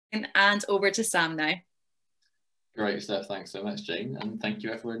And over to Sam now. Great stuff. Thanks so much, Jane. And thank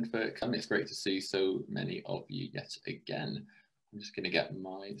you everyone for coming. It's great to see so many of you yet again. I'm just going to get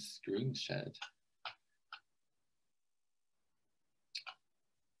my screen shared.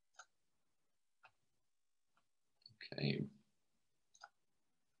 Okay.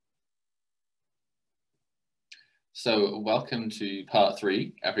 So welcome to part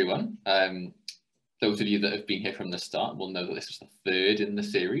 3, everyone. Those of you that have been here from the start will know that this is the 3rd in the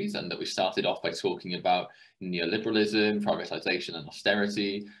series, and that we started off by talking about neoliberalism, privatization and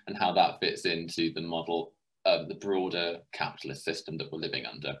austerity, and how that fits into the model of the broader capitalist system that we're living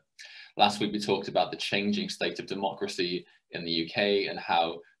under. Last week we talked about the changing state of democracy in the UK and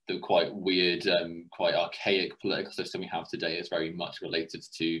how the quite weird, quite archaic political system we have today is very much related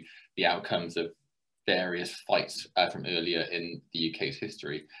to the outcomes of various fights from earlier in the UK's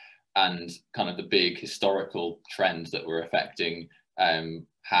history, and kind of the big historical trends that were affecting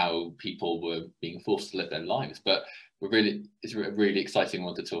how people were being forced to live their lives. But it's a really exciting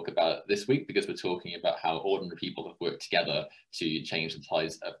one to talk about this week, because we're talking about how ordinary people have worked together to change the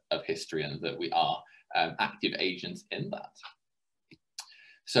tides of history, and that we are active agents in that.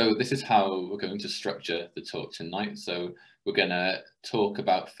 So this is how we're going to structure the talk tonight. So we're going to talk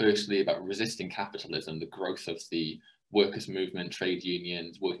about, firstly, about resisting capitalism, the growth of the workers' movement, trade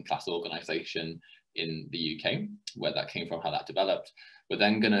unions, working class organisation in the UK, where that came from, how that developed. We're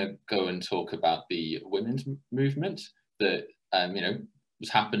then going to go and talk about the women's movement that was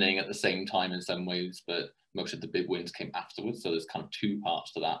happening at the same time in some ways, but most of the big wins came afterwards. So there's kind of 2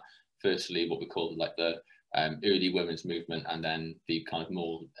 parts to that. Firstly, what we call like the early women's movement, and then the kind of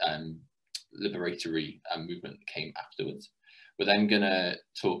more liberatory movement that came afterwards. We're then going to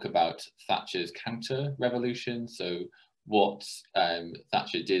talk about Thatcher's counter-revolution, so what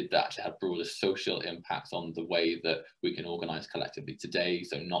Thatcher did that actually had broader social impacts on the way that we can organise collectively today.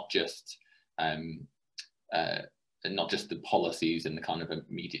 So not just the policies and the kind of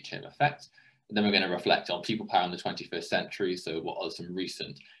immediate term effects. And then we're going to reflect on people power in the 21st century. So what are some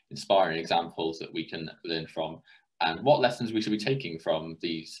recent inspiring examples that we can learn from, and what lessons we should be taking from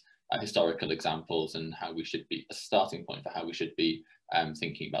these historical examples, and how we should be a starting point for how we should be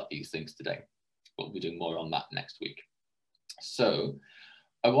thinking about these things today. But we'll be doing more on that next week. So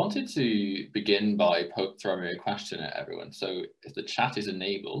I wanted to begin by throwing a question at everyone. So if the chat is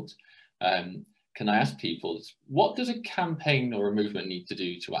enabled, can I ask people, what does a campaign or a movement need to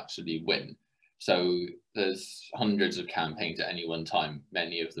do to actually win? So there's hundreds of campaigns at any one time.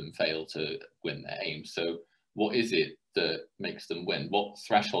 Many of them fail to win their aim. So what is it that makes them win? What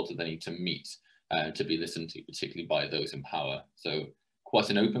threshold do they need to meet to be listened to, particularly by those in power? So quite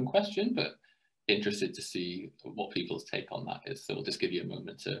an open question, but interested to see what people's take on that is. So we'll just give you a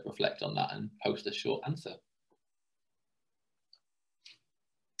moment to reflect on that and post a short answer.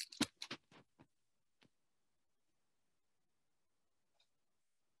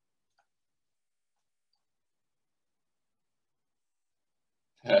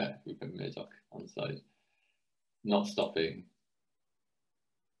 Rupert Murdoch on the side. Not stopping.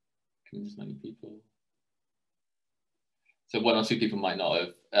 Convince many people. So 1 or 2 people might not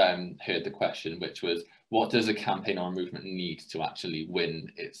have heard the question, which was, what does a campaign or a movement need to actually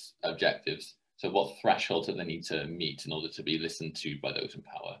win its objectives? So what threshold do they need to meet in order to be listened to by those in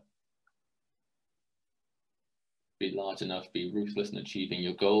power? Be large enough, be ruthless in achieving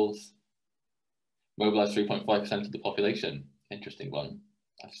your goals. Mobilise 3.5% of the population. Interesting one.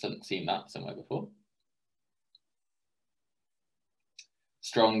 I've seen that somewhere before.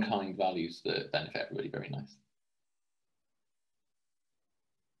 Strong, kind values that benefit everybody. Very nice.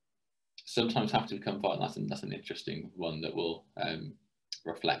 Sometimes have to become violent. That's an interesting one that we'll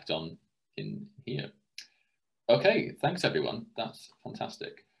reflect on in here. Okay, thanks everyone. That's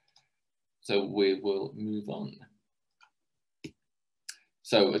fantastic. So we will move on.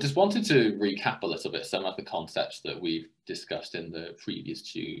 So I just wanted to recap a little bit some of the concepts that we've discussed in the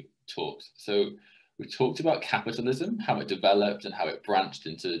previous 2 talks. So we've talked about capitalism, how it developed and how it branched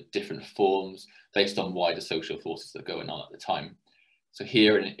into different forms based on wider social forces that were going on at the time. So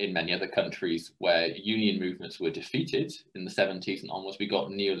here and in many other countries where union movements were defeated in the 70s and onwards, we got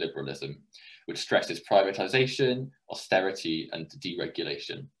neoliberalism, which stresses privatization, austerity and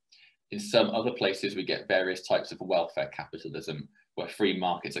deregulation. In some other places, we get various types of welfare capitalism, where free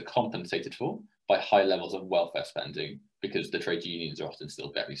markets are compensated for by high levels of welfare spending, because the trade unions are often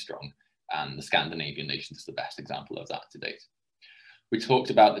still very strong, and the Scandinavian nations is the best example of that to date. We talked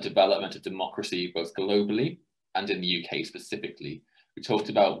about the development of democracy both globally and in the UK specifically. We talked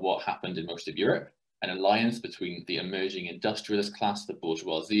about what happened in most of Europe, an alliance between the emerging industrialist class, the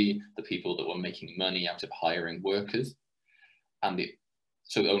bourgeoisie, the people that were making money out of hiring workers, and the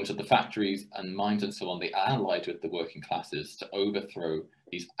So the owners of the factories and mines and so on, they allied with the working classes to overthrow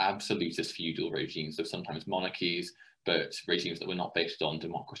these absolutist feudal regimes, so sometimes monarchies, but regimes that were not based on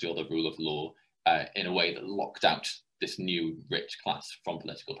democracy or the rule of law, in a way that locked out this new rich class from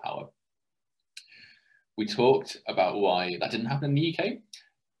political power. We talked about why that didn't happen in the UK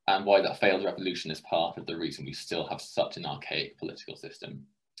and why that failed revolution is part of the reason we still have such an archaic political system.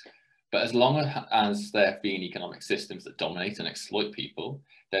 But as long as there have been economic systems that dominate and exploit people,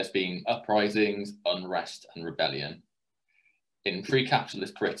 there's been uprisings, unrest, and rebellion. In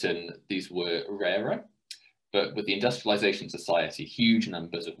pre-capitalist Britain, these were rarer, but with the industrialization society, huge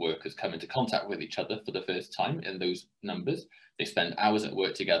numbers of workers come into contact with each other for the first time in those numbers. They spend hours at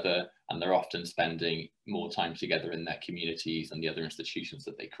work together, and they're often spending more time together in their communities and the other institutions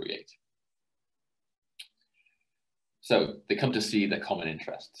that they create. So they come to see their common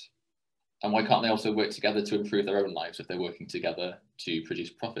interests. And why can't they also work together to improve their own lives if they're working together to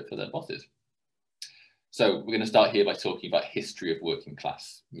produce profit for their bosses? So we're going to start here by talking about history of working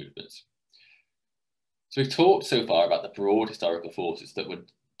class movements. So we've talked so far about the broad historical forces that were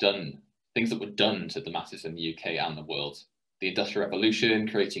done, things that were done to the masses in the UK and the world. The Industrial Revolution,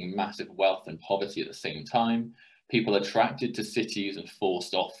 creating massive wealth and poverty at the same time, people attracted to cities and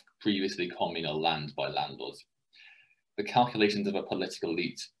forced off previously communal land by landlords. The calculations of a political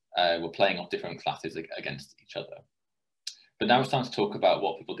elite were playing off different classes against each other. But now it's time to talk about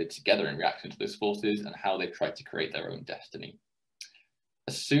what people did together in reaction to those forces and how they tried to create their own destiny.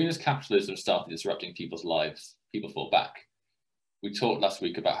 As soon as capitalism started disrupting people's lives, people fought back. We talked last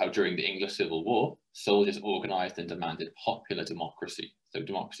week about how during the English Civil War, soldiers organised and demanded popular democracy, so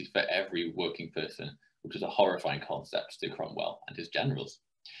democracy for every working person, which was a horrifying concept to Cromwell and his generals.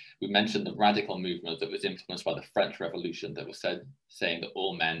 We mentioned the radical movement that was influenced by the French Revolution that was saying that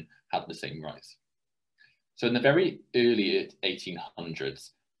all men had the same rights. So in the very early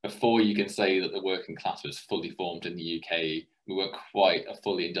 1800s, before you can say that the working class was fully formed in the UK, we weren't quite a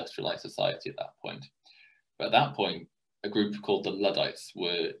fully industrialised society at that point. But at that point, a group called the Luddites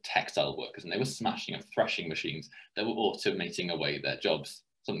were textile workers, and they were smashing and threshing machines that were automating away their jobs,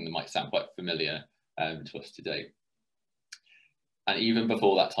 something that might sound quite familiar to us today. And even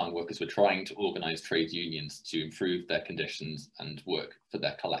before that time, workers were trying to organise trade unions to improve their conditions and work for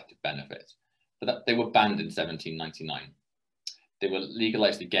their collective benefit. But they were banned in 1799. They were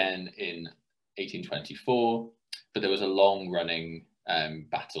legalised again in 1824, but there was a long-running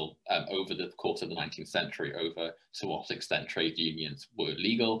battle over the course of the 19th century over to what extent trade unions were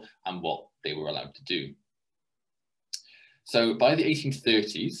legal and what they were allowed to do. So by the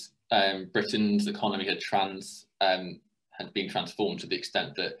 1830s, Britain's economy had been transformed to the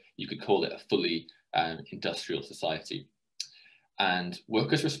extent that you could call it a fully industrial society. And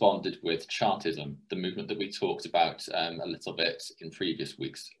workers responded with Chartism, the movement that we talked about a little bit in previous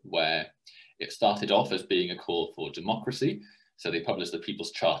weeks, where it started off as being a call for democracy. So they published the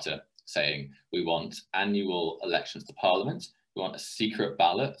People's Charter saying, we want annual elections to Parliament, we want a secret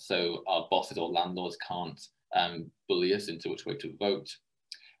ballot so our bosses or landlords can't bully us into which way to vote.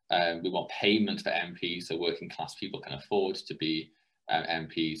 We want payment for MPs so working class people can afford to be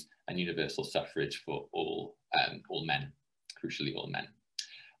MPs, and universal suffrage for all men, crucially all men.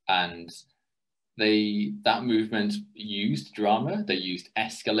 And that movement used drama, they used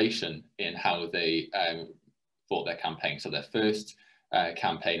escalation in how they fought their campaign. So their first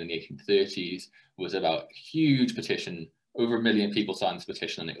campaign in the 1830s was about a huge petition, over 1 million people signed this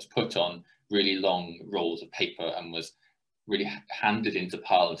petition, and it was put on really long rolls of paper and was really handed into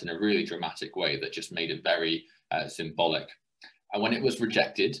Parliament in a really dramatic way that just made it very symbolic. And when it was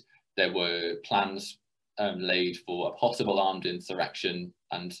rejected, there were plans laid for a possible armed insurrection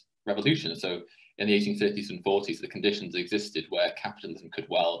and revolution. So in the 1830s and 40s, the conditions existed where capitalism could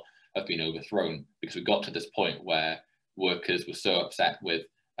well have been overthrown, because we got to this point where workers were so upset with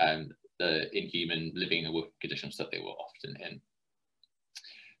the inhuman living and working conditions that they were often in.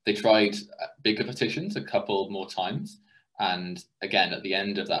 They tried bigger petitions a couple more times. And again, at the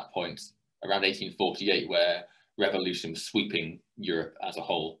end of that point, around 1848, where revolution was sweeping Europe as a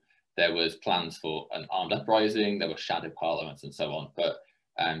whole, there was plans for an armed uprising, there were shadow parliaments and so on, but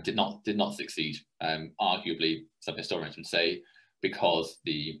did not succeed. Arguably, some historians would say, because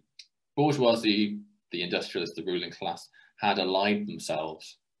the bourgeoisie, the industrialists, the ruling class, had allied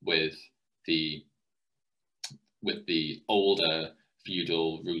themselves with the older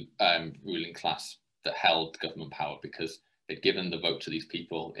feudal ruling class that held government power, because they'd given the vote to these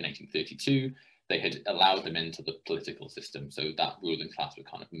people in 1832. They had allowed them into the political system, so that ruling class were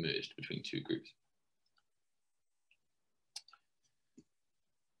kind of merged between two groups.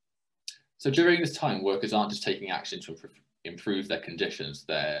 So during this time, workers aren't just taking action to improve their conditions.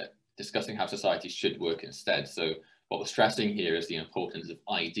 They're discussing how society should work instead. So what we're stressing here is the importance of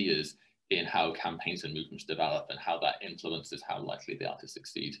ideas in how campaigns and movements develop and how that influences how likely they are to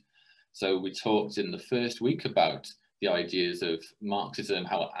succeed. So we talked in the first week about the ideas of Marxism,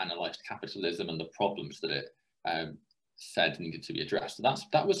 how it analysed capitalism and the problems that it said needed to be addressed. So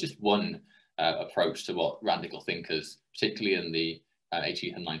that was just one approach to what radical thinkers, particularly in the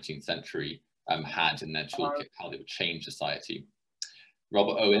 18th and 19th century, had in their toolkit, how they would change society.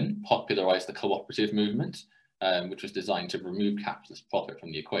 Robert Owen popularised the cooperative movement, which was designed to remove capitalist profit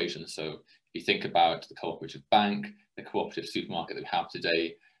from the equation. So if you think about the cooperative bank, the cooperative supermarket that we have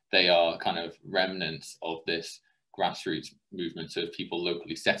today, they are kind of remnants of this grassroots movement of people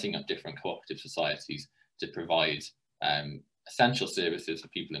locally setting up different cooperative societies to provide essential services for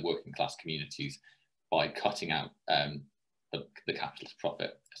people in working class communities by cutting out the capitalist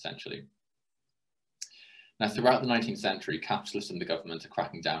profit, essentially. Now, throughout the 19th century, capitalists and the government are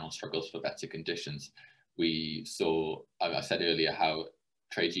cracking down on struggles for better conditions. We saw, I said earlier, how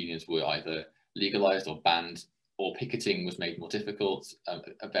trade unions were either legalized or banned, or picketing was made more difficult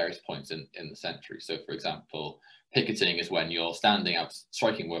at various points in the century. So, for example, picketing is when you're standing out,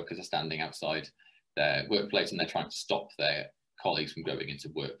 striking workers are standing outside their workplace and they're trying to stop their colleagues from going into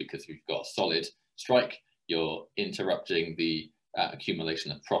work, because if you've got a solid strike, you're interrupting the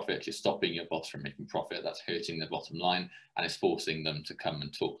accumulation of profit, you're stopping your boss from making profit, that's hurting their bottom line, and it's forcing them to come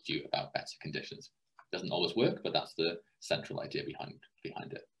and talk to you about better conditions. It doesn't always work, but that's the central idea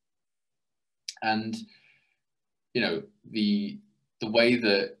behind it. And you know, the way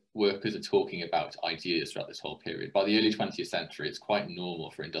that workers are talking about ideas throughout this whole period, by the early 20th century, it's quite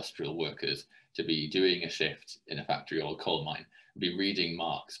normal for industrial workers to be doing a shift in a factory or a coal mine, and be reading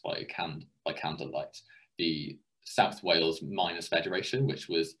Marx by candlelight. The South Wales Miners' Federation, which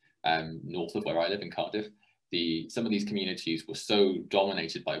was north of where I live in Cardiff, some of these communities were so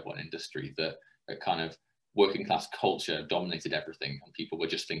dominated by one industry that a kind of working class culture dominated everything, and people were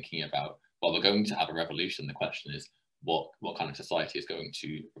just thinking about, well, we're going to have a revolution. The question is, what kind of society is going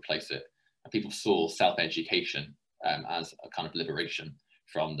to replace it? And people saw self-education as a kind of liberation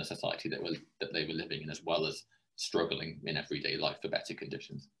from the society that they were living in, as well as struggling in everyday life for better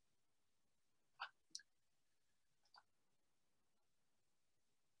conditions.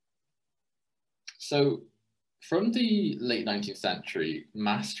 So from the late 19th century,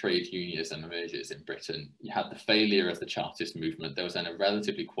 mass trade unionism emerges in Britain. You had the failure of the Chartist movement. There was then a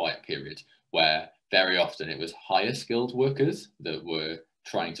relatively quiet period where very often it was higher skilled workers that were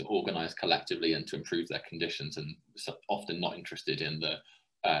trying to organise collectively and to improve their conditions, and often not interested in the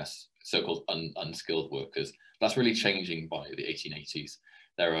so-called unskilled workers. That's really changing by the 1880s.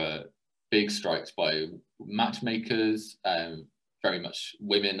 There are big strikes by matchmakers, very much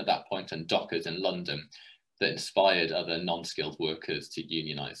women at that point, and dockers in London, that inspired other non-skilled workers to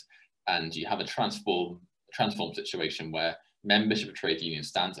unionise. And you have a transformed situation where membership of trade unions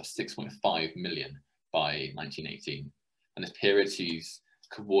stands at 6.5 million by 1918. And this period sees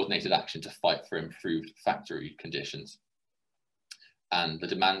coordinated action to fight for improved factory conditions. And the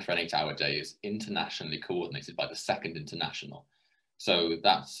demand for an 8-hour day is internationally coordinated by the Second International. So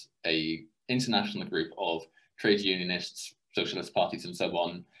that's an international group of trade unionists, socialist parties and so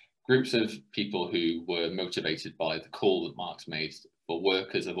on, groups of people who were motivated by the call that Marx made for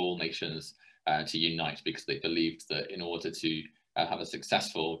workers of all nations to unite, because they believed that in order to have a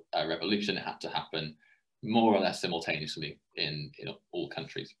successful revolution, it had to happen more or less simultaneously in all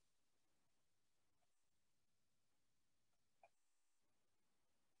countries.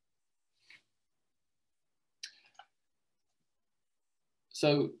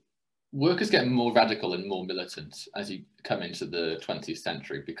 So workers get more radical and more militant as you come into the 20th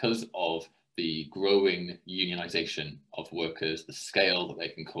century because of the growing unionization of workers, the scale that they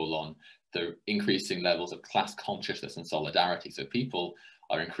can call on, the increasing levels of class consciousness and solidarity. So people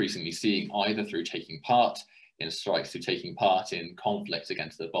are increasingly seeing, either through taking part in strikes, through taking part in conflicts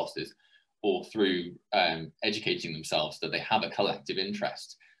against their bosses, or through educating themselves, that they have a collective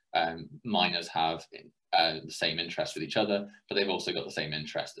interest. Miners have the same interest with each other, but they've also got the same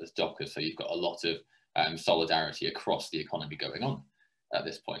interest as dockers. So you've got a lot of solidarity across the economy going on at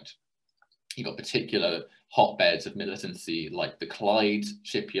this point. You've got particular hotbeds of militancy like the Clyde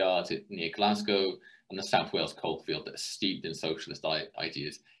shipyard near Glasgow and the South Wales coalfield that are steeped in socialist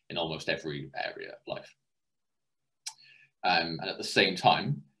ideas in almost every area of life. And at the same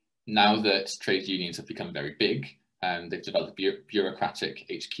time, now that trade unions have become very big, they've developed bureaucratic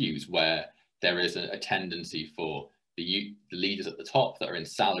HQs where there is a tendency for the leaders at the top that are in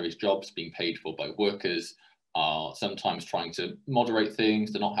salaries jobs being paid for by workers are sometimes trying to moderate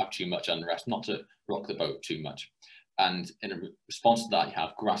things, to not have too much unrest, not to rock the boat too much. And in response to that, you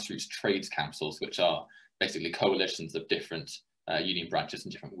have grassroots trades councils, which are basically coalitions of different union branches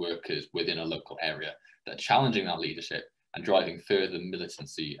and different workers within a local area that are challenging that leadership and driving further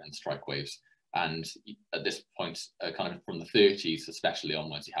militancy and strike waves. And at this point, kind of from the 30s especially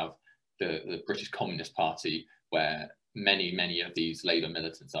onwards, you have the British Communist Party, where many of these labour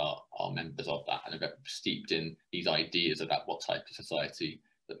militants are members of that and are steeped in these ideas about what type of society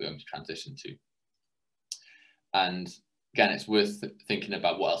that we're going to transition to. And again, it's worth thinking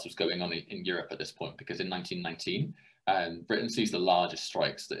about what else was going on in Europe at this point, because in 1919, Britain sees the largest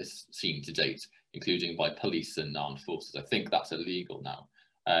strikes that it's seen to date, including by police and armed forces. I think that's illegal now.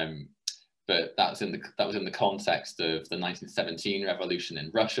 But that was in the context of the 1917 revolution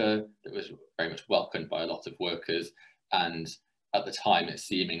in Russia that was very much welcomed by a lot of workers. And at the time, it's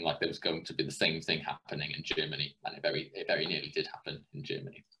seeming like there was going to be the same thing happening in Germany, and it very nearly did happen in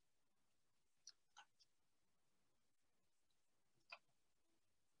Germany.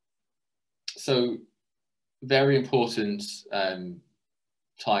 So, very important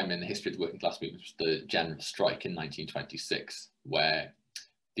time in the history of the working class movement was the general strike in 1926, where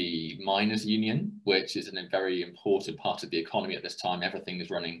the miners' union, which is a very important part of the economy at this time, everything is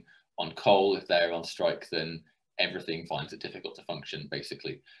running on coal. If they're on strike, then everything finds it difficult to function,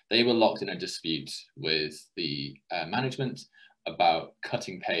 basically. They were locked in a dispute with the management about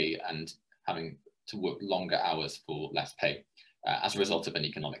cutting pay and having to work longer hours for less pay as a result of an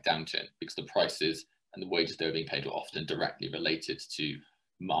economic downturn, because the prices and the wages they were being paid were often directly related to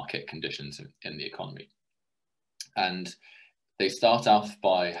market conditions in the economy. And they start off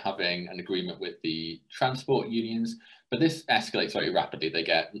by having an agreement with the transport unions, but this escalates very rapidly. They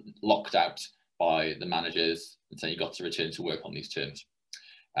get locked out by the managers and say, you've got to return to work on these terms,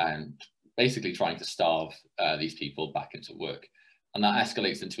 and basically trying to starve these people back into work. And that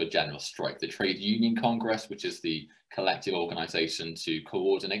escalates into a general strike. The Trade Union Congress, which is the collective organisation to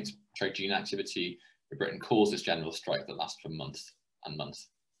coordinate trade union activity in Britain, calls this general strike that lasts for months and months.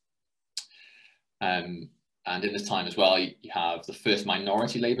 And in this time as well, you have the first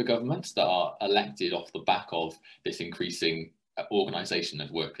minority Labour governments that are elected off the back of this increasing organisation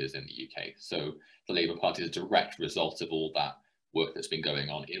of workers in the UK. So the Labour Party is a direct result of all that work that's been going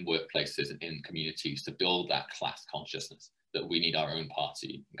on in workplaces and in communities to build that class consciousness that we need our own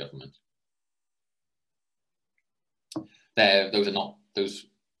party in government. Those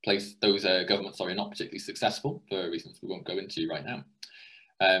governments are not particularly successful for reasons we won't go into right now.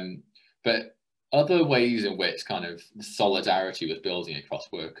 But other ways in which kind of solidarity was building across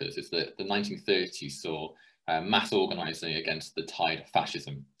workers is that the 1930s saw mass organising against the tide of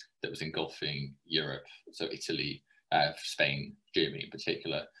fascism that was engulfing Europe, so Italy, Spain, Germany in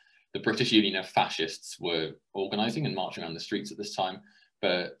particular. The British Union of Fascists were organising and marching around the streets at this time,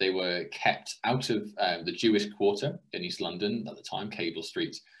 but they were kept out of the Jewish quarter in East London at the time, Cable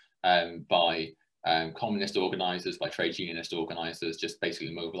Street, by communist organisers, by trade unionist organisers, just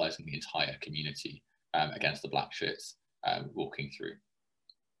basically mobilising the entire community against the black shirts walking through.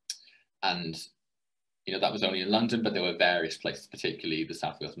 And that was only in London, but there were various places, particularly the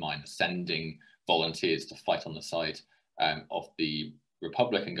South Wales miners, sending volunteers to fight on the side of the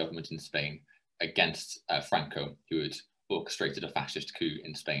Republican government in Spain against Franco, who had orchestrated a fascist coup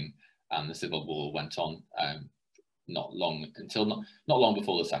in Spain, and the civil war went on not long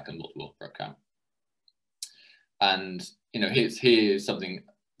before the Second World War broke out. And here's something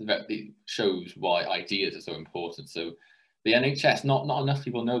that shows why ideas are so important. So the NHS, not enough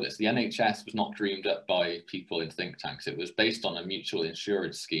people know this, the NHS was not dreamed up by people in think tanks. It was based on a mutual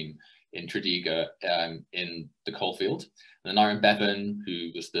insurance scheme in Tredegar in the coalfield. And then Aaron Bevan, who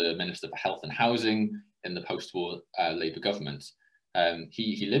was the Minister for Health and Housing in the post-war Labour government,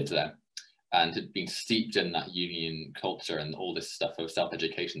 he lived there and had been steeped in that union culture and all this stuff of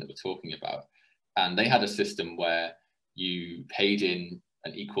self-education that we're talking about. And they had a system where you paid in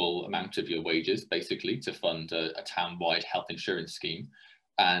an equal amount of your wages, basically, to fund a town-wide health insurance scheme.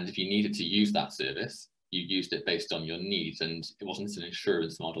 And if you needed to use that service, you used it based on your needs, and it wasn't an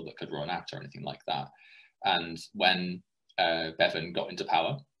insurance model that could run out or anything like that. And when Bevan got into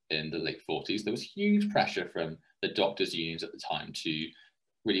power in the late 40s, there was huge pressure from the doctors' unions at the time to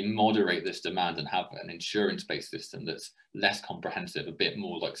really moderate this demand and have an insurance-based system that's less comprehensive, a bit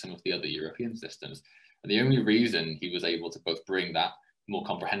more like some of the other European systems. And the only reason he was able to both bring that more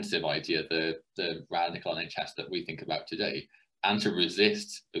comprehensive idea, the radical NHS that we think about today, and to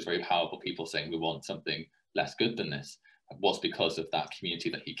resist those very powerful people saying we want something less good than this, was because of that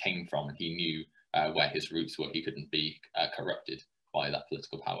community that he came from, and he knew where his roots were. He couldn't be corrupted by that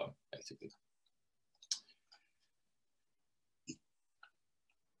political power, basically.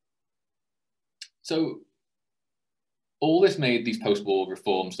 So all this made these post-war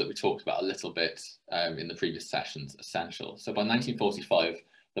reforms that we talked about a little bit in the previous sessions essential. So by 1945,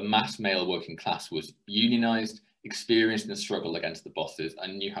 the mass male working class was unionized, experienced in the struggle against the bosses,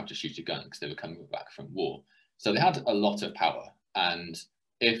 and knew how to shoot a gun because they were coming back from war. So they had a lot of power. And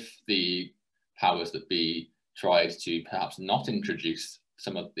if the powers that be tried to perhaps not introduce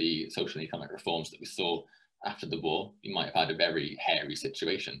some of the social and economic reforms that we saw after the war, you might have had a very hairy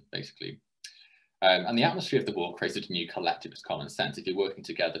situation, basically. And the atmosphere of the war created a new collectivist common sense. If you're working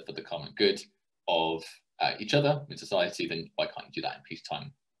together for the common good of each other in society, then why can't you do that in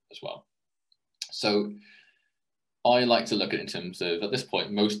peacetime as well? So I like to look at it in terms of, at this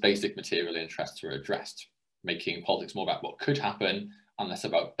point, most basic material interests were addressed, making politics more about what could happen and less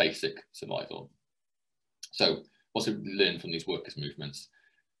about basic survival. So what's we learned from these workers' movements?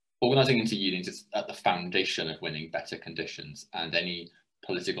 Organising into unions is at the foundation of winning better conditions, and any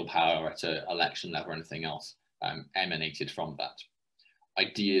political power at an election level or anything else emanated from that.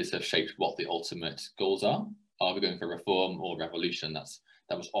 Ideas have shaped what the ultimate goals are. Are we going for reform or revolution?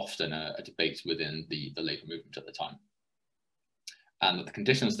 That was often a debate within the labour movement at the time. And that the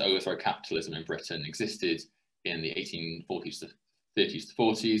conditions to overthrow capitalism in Britain existed in the 1840s to 30s to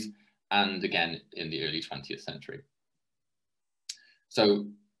 40s, and again in the early 20th century. So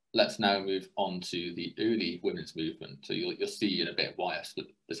let's now move on to the early women's movement. So you'll see in a bit why I split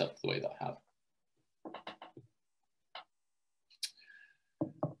this up the way that I have.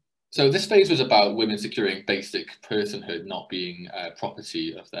 So this phase was about women securing basic personhood, not being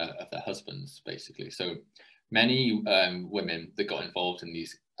property of their husbands, basically. So many women that got involved in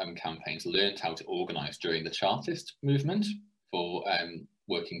these campaigns learned how to organise during the Chartist movement for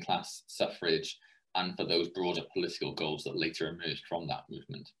working class suffrage and for those broader political goals that later emerged from that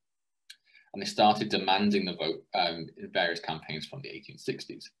movement. And they started demanding the vote in various campaigns from the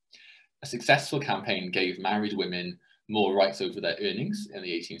 1860s. A successful campaign gave married women more rights over their earnings in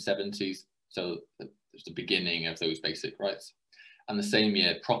the 1870s, so it was the beginning of those basic rights. And the same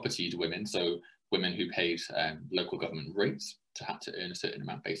year, propertied women, so women who paid local government rates to have to earn a certain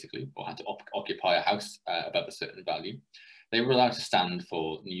amount, basically, or had to occupy a house above a certain value, they were allowed to stand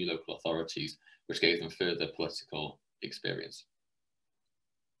for new local authorities, which gave them further political experience.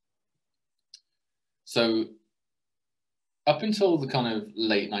 So up until the kind of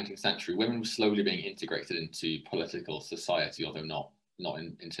late 19th century, women were slowly being integrated into political society, although not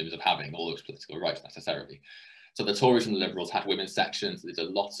in terms of having all those political rights necessarily. So the Tories and the Liberals had women's sections. They did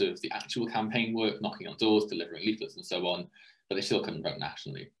a lot of the actual campaign work, knocking on doors, delivering leaflets and so on, but they still couldn't vote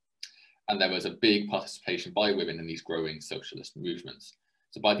nationally. And there was a big participation by women in these growing socialist movements.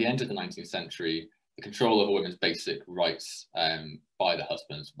 So by the end of the 19th century, the control over women's basic rights by the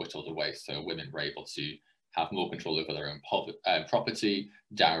husbands whittled away. So women were able to have more control over their own property.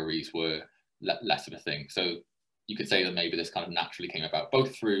 Dowries were less of a thing. So you could say that maybe this kind of naturally came about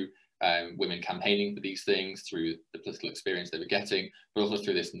both through women campaigning for these things, through the political experience they were getting, but also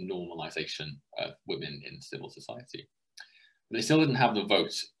through this normalization of women in civil society. But they still didn't have the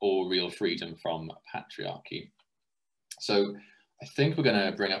vote or real freedom from patriarchy. So I think we're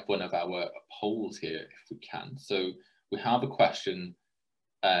going to bring up one of our polls here if we can. So we have a question.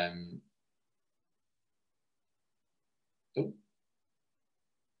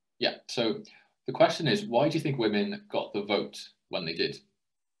 Yeah, so the question is, why do you think women got the vote when they did?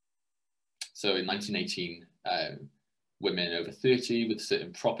 So in 1918, women over 30 with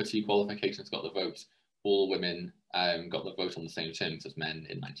certain property qualifications got the vote. All women got the vote on the same terms as men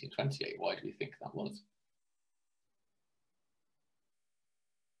in 1928. Why do we think that was?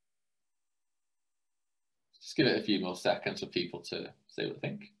 Just give it a few more seconds for people to say what they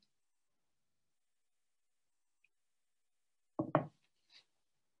think.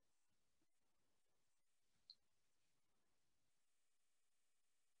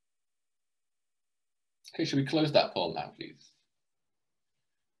 Okay, should we close that poll now, please?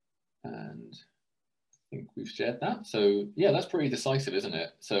 And I think we've shared that. So yeah, that's pretty decisive, isn't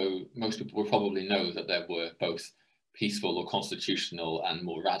it? So most people will probably know that there were both peaceful or constitutional and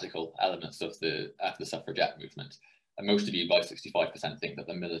more radical elements of the suffragette movement. And most of you, by 65%, think that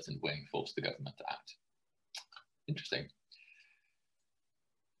the militant wing forced the government to act. Interesting.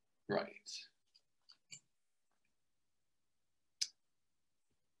 Right.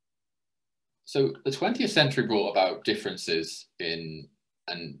 So the 20th century brought about differences in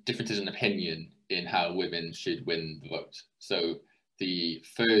opinion in how women should win the vote. So the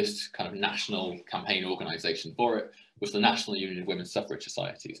first kind of national campaign organisation for it was the National Union of Women's Suffrage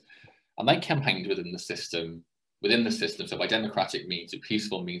Societies. And they campaigned within the system, so by democratic means,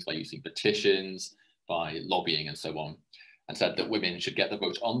 peaceful means, by using petitions, by lobbying and so on, and said that women should get the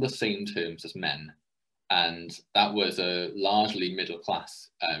vote on the same terms as men, And that was a largely middle class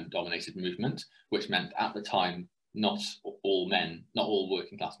dominated movement, which meant at the time, not all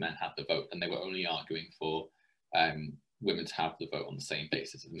working class men had the vote, and they were only arguing for women to have the vote on the same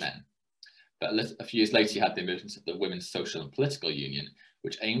basis as men. But a few years later, you had the emergence of the Women's Social and Political Union,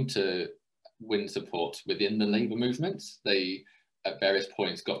 which aimed to win support within the Labour movement. They, at various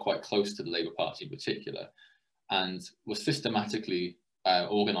points, got quite close to the Labour Party in particular, and were systematically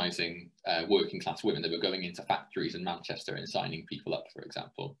organising working class women. They were going into factories in Manchester and signing people up, for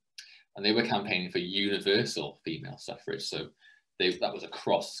example. And they were campaigning for universal female suffrage. So that was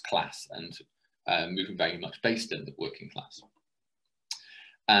across class and movement very much based in the working class.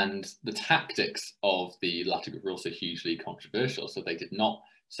 And the tactics of the latter group were also hugely controversial. So they did not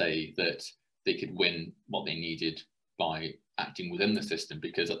say that they could win what they needed by acting within the system,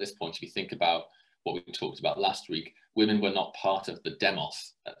 because at this point, if you think about what we talked about last week, women were not part of the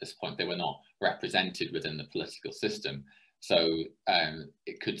demos at this point. They were not represented within the political system. So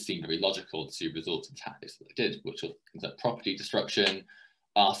it could seem very logical to resort in tactics that they did, which were things like property destruction,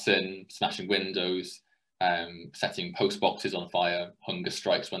 arson, smashing windows, setting post boxes on fire, hunger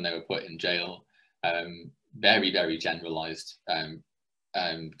strikes when they were put in jail, very, very generalised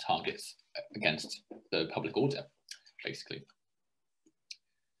targets against the public order, basically.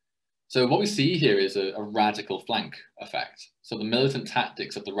 So what we see here is a radical flank effect. So the militant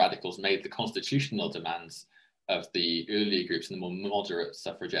tactics of the radicals made the constitutional demands of the earlier groups and the more moderate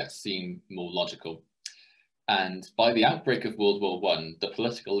suffragettes seem more logical. And by the outbreak of World War I, the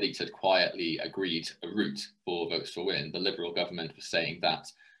political elite had quietly agreed a route for votes for women. The Liberal government was saying that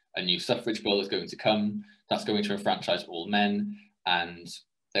a new suffrage bill is going to come, that's going to enfranchise all men, and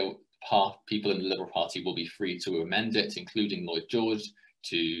people in the Liberal Party will be free to amend it, including Lloyd George,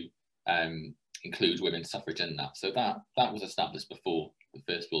 to include women's suffrage in that. So that was established before the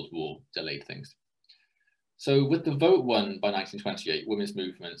First World War delayed things. So with the vote won by 1928, women's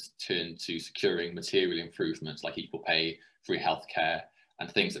movements turned to securing material improvements like equal pay, free healthcare,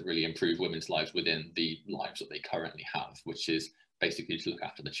 and things that really improve women's lives within the lives that they currently have, which is basically to look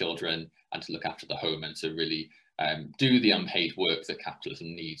after the children and to look after the home and to really do the unpaid work that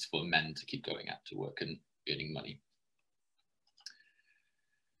capitalism needs for men to keep going out to work and earning money.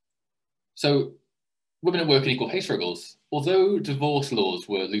 So women at work and equal pay struggles. Although divorce laws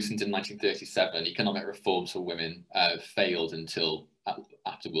were loosened in 1937, economic reforms for women failed until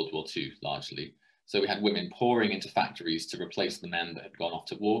after World War II, largely. So we had women pouring into factories to replace the men that had gone off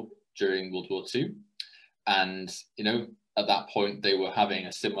to war during World War II. And, you know, at that point, they were having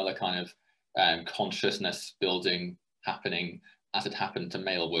a similar kind of consciousness building happening as had happened to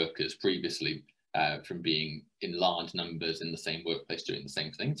male workers previously from being in large numbers in the same workplace doing the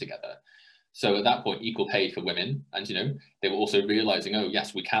same thing together. So at that point, equal pay for women, and you know, they were also realizing, oh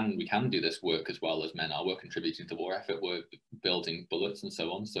yes, we can do this work as well as men are. We're contributing to the war effort, we're building bullets and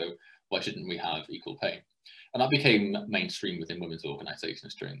so on. So why shouldn't we have equal pay? And that became mainstream within women's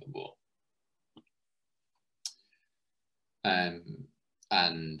organisations during the war.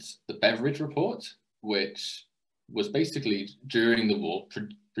 And the Beveridge Report, which was basically during the war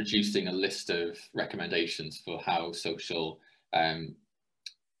producing a list of recommendations for how social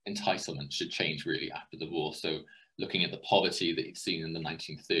entitlement should change really after the war. So looking at the poverty that you'd seen in the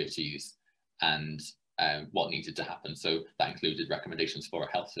 1930s and what needed to happen. So that included recommendations for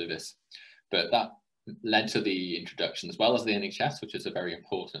a health service, but that led to the introduction, as well as the NHS, which is a very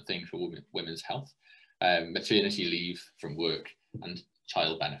important thing for women's health, maternity leave from work and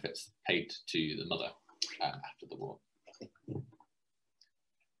child benefits paid to the mother after the war.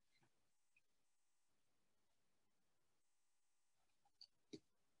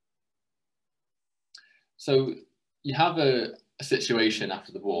 So you have a situation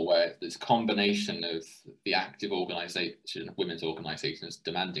after the war where there's a combination of the active organisation of women's organisations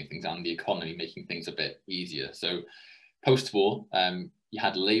demanding things and the economy making things a bit easier. So post-war, you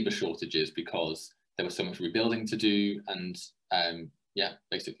had labour shortages because there was so much rebuilding to do, and yeah,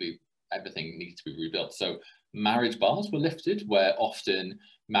 basically everything needed to be rebuilt. So marriage bars were lifted, where often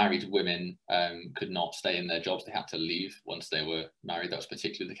married women could not stay in their jobs. They had to leave once they were married. That was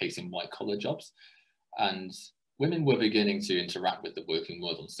particularly the case in white-collar jobs. And women were beginning to interact with the working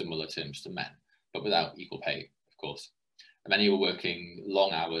world on similar terms to men, but without equal pay, of course. And many were working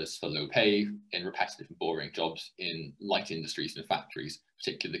long hours for low pay in repetitive and boring jobs in light industries and factories,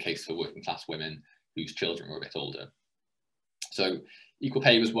 particularly the case for working class women whose children were a bit older. So equal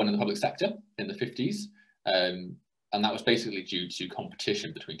pay was won in the public sector in the 50s, and that was basically due to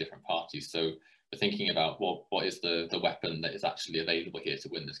competition between different parties. So we're thinking about what is the weapon that is actually available here to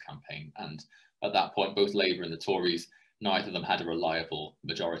win this campaign. And at that point, both Labour and the Tories neither of them had a reliable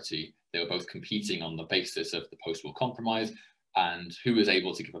majority. They were both competing on the basis of the post-war compromise and who was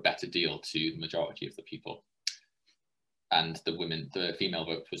able to give a better deal to the majority of the people. And the female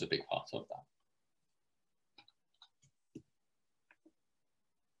vote was a big part of that.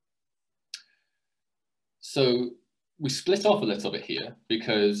 So we split off a little bit here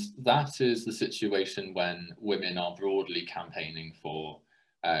because that is the situation when women are broadly campaigning for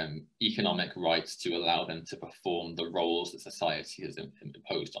economic rights to allow them to perform the roles that society has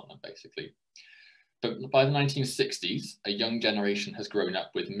imposed on them, basically. But by the 1960s, a young generation has grown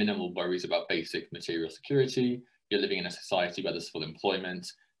up with minimal worries about basic material security. You're living in a society where there's full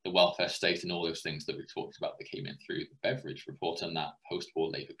employment, the welfare state, and all those things that we talked about that came in through the Beveridge report and that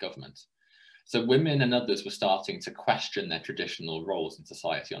post-war Labour government. So women and others were starting to question their traditional roles in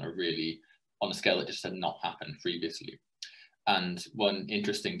society on a scale that just had not happened previously. And one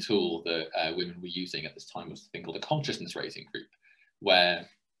interesting tool that women were using at this time was a thing called a consciousness raising group, where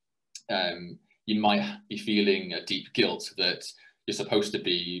you might be feeling a deep guilt that you're supposed to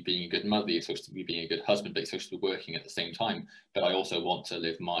be being a good mother, you're supposed to be being a good husband, but you're supposed to be working at the same time. But I also want to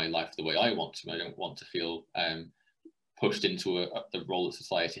live my life the way I want to. I don't want to feel pushed into the role that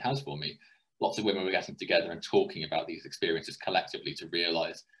society has for me. Lots of women were getting together and talking about these experiences collectively to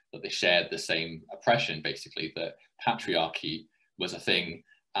realize that they shared the same oppression, basically, that patriarchy was a thing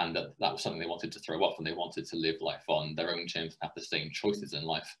and that was something they wanted to throw off, and they wanted to live life on their own terms and have the same choices in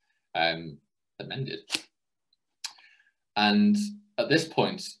life that men did. And at this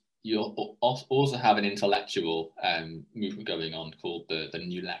point, you'll also have an intellectual movement going on called the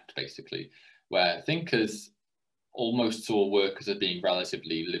New Left, basically, where thinkers almost saw workers as being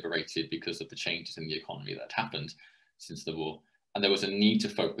relatively liberated because of the changes in the economy that had happened since the war. And there was a need to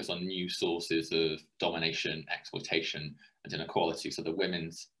focus on new sources of domination, exploitation, and inequality. So the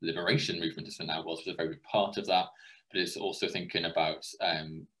women's liberation movement, as it now was a very big part of that, but it's also thinking about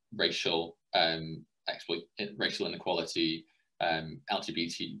racial inequality,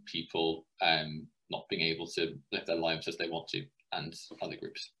 LGBT people not being able to live their lives as they want to, and other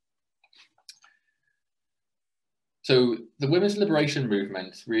groups. So the women's liberation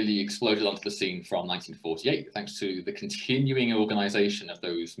movement really exploded onto the scene from 1948, thanks to the continuing organisation of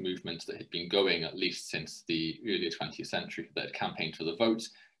those movements that had been going at least since the earlier 20th century, that had campaigned for the vote,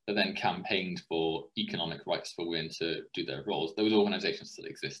 that then campaigned for economic rights for women to do their roles. Those organisations still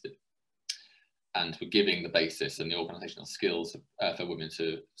existed and were giving the basis and the organisational skills for women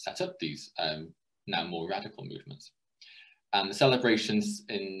to set up these now more radical movements. And the celebrations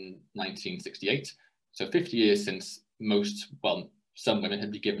in 1968, so 50 years since some women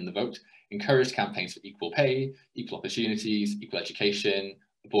had been given the vote, encouraged campaigns for equal pay, equal opportunities, equal education,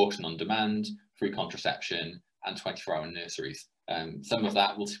 abortion on demand, free contraception, and 24-hour nurseries. Some of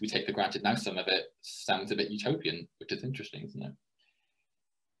that we take for granted now, some of it sounds a bit utopian, which is interesting, isn't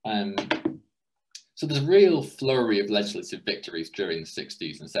it? So there's a real flurry of legislative victories during the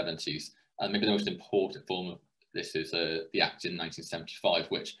 60s and 70s, and maybe the most important form of this is the Act in 1975,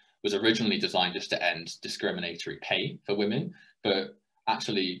 which was originally designed just to end discriminatory pay for women, but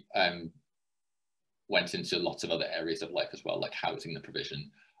actually went into lots of other areas of life as well, like housing, the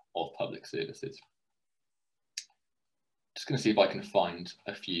provision of public services. Just going to see if I can find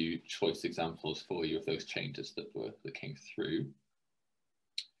a few choice examples for you of those changes that came through.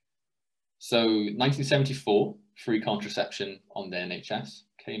 So 1974, free contraception on the NHS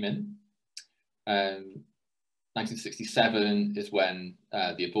came in. 1967 is when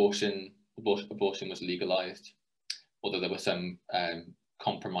the abortion was legalised, although there were some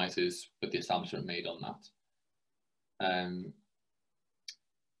compromises with the establishment made on that.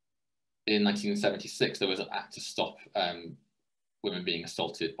 In 1976, there was an act to stop women being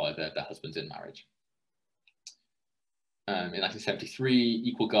assaulted by their husbands in marriage. In 1973,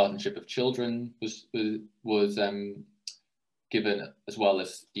 equal guardianship of children was given, as well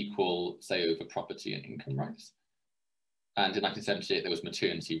as equal say over property and income rights. And in 1978, there was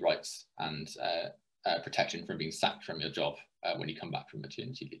maternity rights and protection from being sacked from your job when you come back from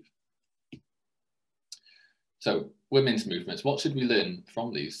maternity leave. So women's movements, what should we learn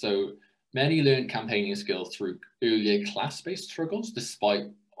from these? So many learned campaigning skills through earlier class-based struggles,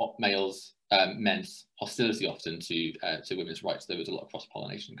 despite men's hostility often to women's rights. There was a lot of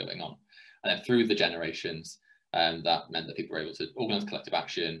cross-pollination going on. And then through the generations, that meant that people were able to organise collective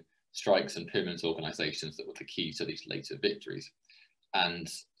action, strikes and permanent organisations that were the key to these later victories.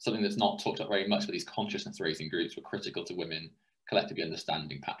 And something that's not talked about very much, but these consciousness raising groups were critical to women collectively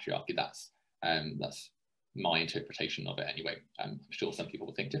understanding patriarchy. That's my interpretation of it anyway. I'm sure some people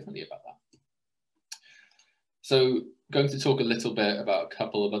will think differently about that. So going to talk a little bit about a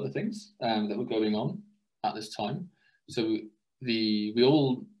couple of other things that were going on at this time. So we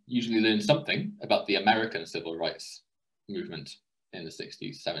all usually learn something about the American civil rights movement in the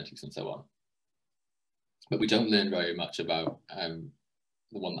 60s, 70s, and so on. But we don't learn very much about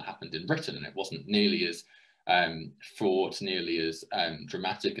the one that happened in Britain, and it wasn't nearly as fraught, nearly as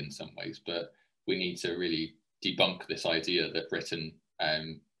dramatic in some ways. But we need to really debunk this idea that Britain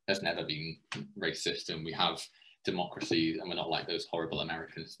has never been racist, and we have democracy, and we're not like those horrible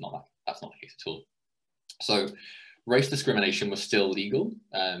Americans. That's not the case at all. So race discrimination was still legal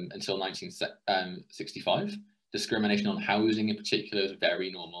until 1965. Discrimination on housing in particular is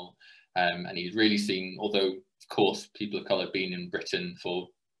very normal. And he's really seen, although of course people of colour have been in Britain for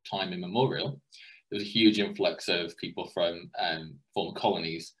time immemorial, there was a huge influx of people from former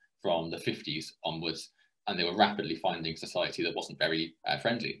colonies from the 50s onwards, and they were rapidly finding society that wasn't very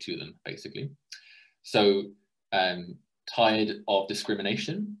friendly to them, basically. So tired of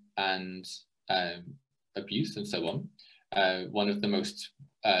discrimination and abuse and so on, one of the most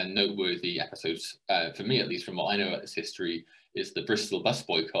noteworthy episodes, for me at least, from what I know about this history, is the Bristol bus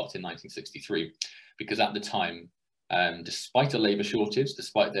boycott in 1963, because at the time, despite a labour shortage,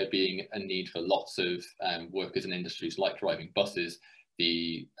 despite there being a need for lots of workers in industries like driving buses,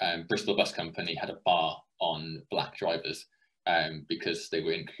 the Bristol Bus Company had a bar on black drivers because they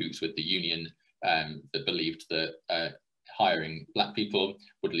were in cahoots with the union that believed that hiring black people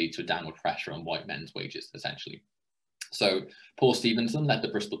would lead to a downward pressure on white men's wages, essentially. So Paul Stephenson led the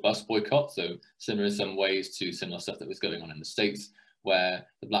Bristol bus boycott, so similar in some ways to similar stuff that was going on in the States, where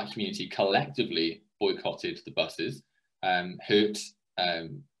the black community collectively boycotted the buses, hurt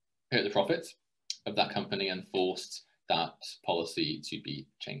the profits of that company and forced that policy to be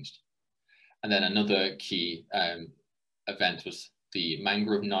changed. And then another key event was the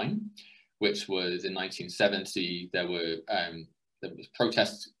Mangrove 9, which was in 1970. There was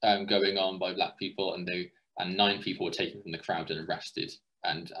protests going on by black people, and 9 people were taken from the crowd and arrested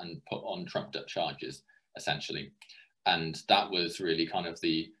and put on trumped up charges, essentially. And that was really kind of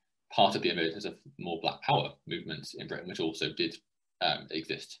the part of the emergence of more black power movements in Britain, which also did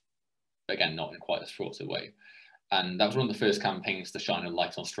exist, but again, not in quite as fraught a way. And that was one of the first campaigns to shine a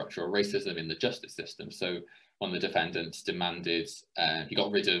light on structural racism in the justice system. So one of the defendants demanded, he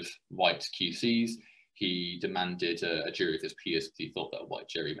got rid of white QCs. He demanded a jury of his peers because he thought that a white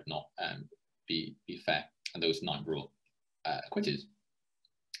jury would not be fair. And those 9 were all acquitted.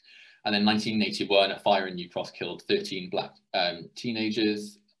 And then 1981, a fire in New Cross killed 13 black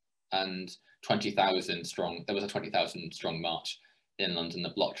teenagers, and 20,000 strong. There was a 20,000 strong march in London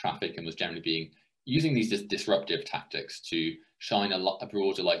that blocked traffic and was generally using these disruptive tactics to shine a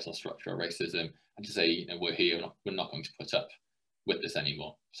broader light on structural racism and to say, you know, we're here, we're not going to put up with this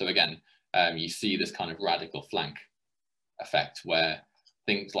anymore. So again, you see this kind of radical flank effect where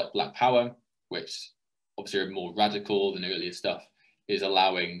things like Black Power, which obviously are more radical than earlier stuff, is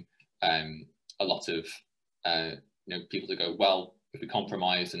allowing a lot of people to go, well, if we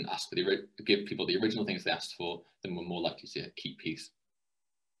compromise and ask for give people the original things they asked for, then we're more likely to keep peace.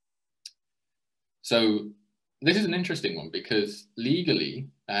 So this is an interesting one because legally,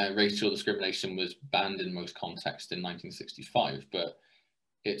 racial discrimination was banned in most contexts in 1965, but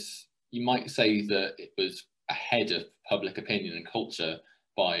you might say that it was ahead of public opinion and culture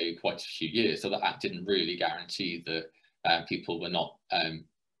by quite a few years. So that didn't really guarantee that people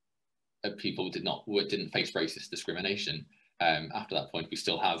didn't face racist discrimination. After that point, we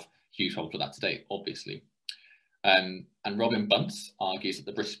still have huge problems with that today, obviously. And Robin Bunce argues that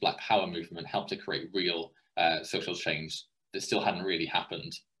the British Black Power movement helped to create real social change that still hadn't really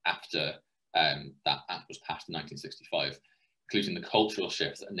happened after that act was passed in 1965, including the cultural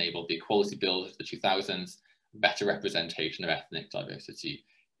shifts that enabled the equality bills of the 2000s, better representation of ethnic diversity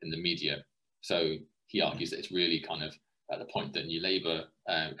in the media. So he argues that it's really kind of at the point that New Labour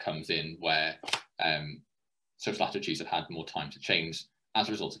comes in, where social attitudes have had more time to change as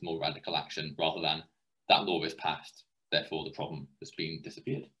a result of more radical action, rather than that law is passed, therefore the problem has been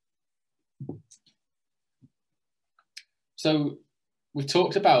disappeared. So we've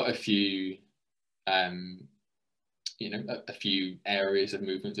talked about a few, a few areas of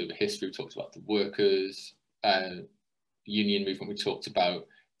movements over history. We talked about the workers' union movement. We talked about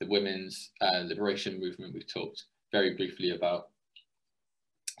the women's liberation movement. We've talked very briefly about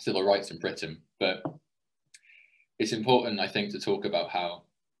civil rights in Britain, but it's important, I think, to talk about how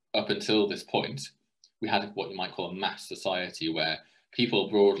up until this point, we had what you might call a mass society where people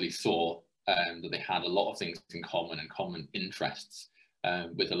broadly saw that they had a lot of things in common and common interests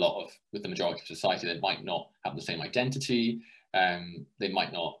with the majority of society. They might not have the same identity, they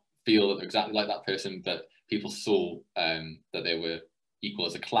might not feel that they're exactly like that person, but people saw that they were equal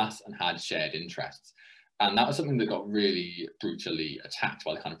as a class and had shared interests. And that was something that got really brutally attacked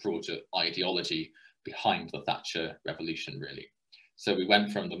by the kind of broader ideology behind the Thatcher revolution, really. So we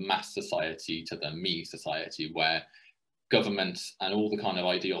went from the mass society to the me society, where government and all the kind of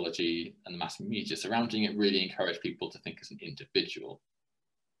ideology and the mass media surrounding it really encouraged people to think as an individual.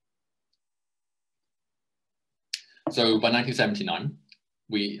 So by 1979,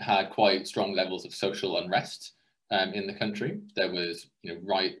 we had quite strong levels of social unrest in the country. There was,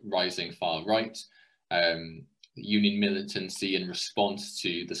 rising far right, union militancy in response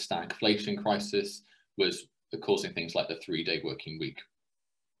to the stagflation crisis was causing things like the 3-day working week.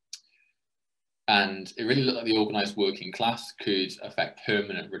 And it really looked like the organised working class could affect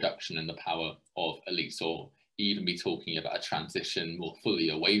permanent reduction in the power of elites, or even be talking about a transition more fully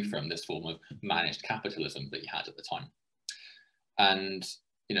away from this form of managed capitalism that you had at the time. And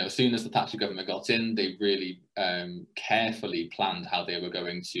as soon as the Thatcher government got in, they really carefully planned how they were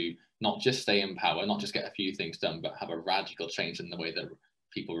going to not just stay in power, not just get a few things done, but have a radical change in the way that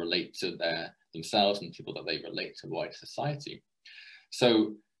people relate to themselves and people that they relate to wider society.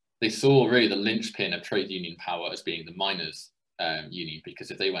 So they saw really the linchpin of trade union power as being the miners' union,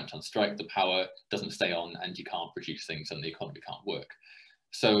 because if they went on strike, the power doesn't stay on and you can't produce things and the economy can't work.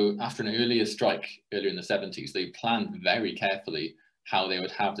 So after an earlier strike, earlier in the 70s, they planned very carefully how they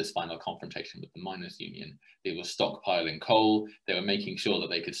would have this final confrontation with the miners' union. They were stockpiling coal, they were making sure that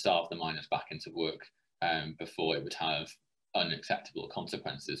they could starve the miners back into work before it would have unacceptable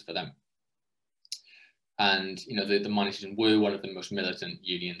consequences for them. And the miners' union were one of the most militant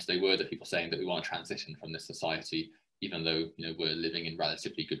unions. They were the people saying that we want to transition from this society, even though we're living in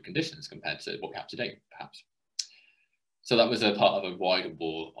relatively good conditions compared to what we have today, perhaps. So that was a part of a wider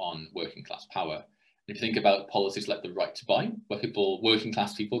war on working class power. If you think about policies like the right to buy, where working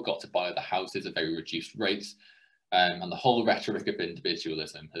class people got to buy the houses at very reduced rates, and the whole rhetoric of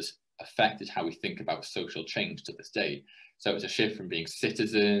individualism has affected how we think about social change to this day. So it's a shift from being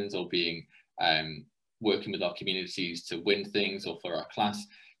citizens or being working with our communities to win things or for our class,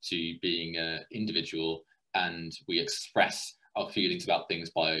 to being an individual, and we express our feelings about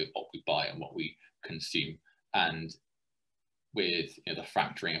things by what we buy and what we consume. And with the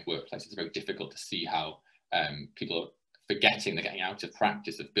fracturing of workplaces, it's very difficult to see how people are forgetting, they're getting out of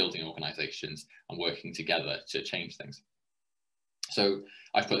practice of building organisations and working together to change things. So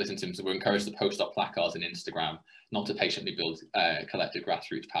I've put this in terms of we're encouraged to post up placards on Instagram, not to patiently build collective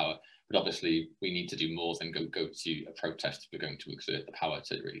grassroots power, but obviously we need to do more than go to a protest. We're going to exert the power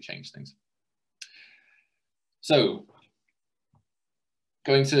to really change things. So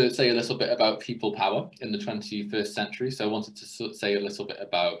going to say a little bit about people power in the 21st century. So I wanted to say a little bit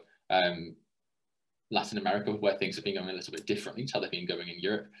about Latin America, where things have been going a little bit differently to how they've been going in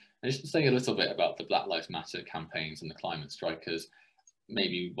Europe. And just to say a little bit about the Black Lives Matter campaigns and the climate strikers,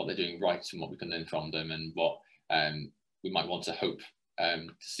 maybe what they're doing right and what we can learn from them, and what we might want to hope to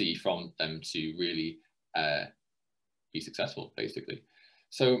see from them to really be successful, basically.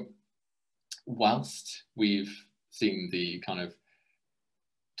 So whilst we've seen the kind of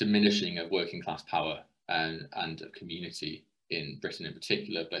diminishing of working class power and of community in Britain in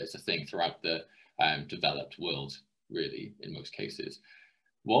particular, but it's a thing throughout the developed world, really, in most cases.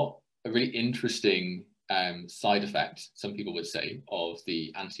 What a really interesting side effect, some people would say, of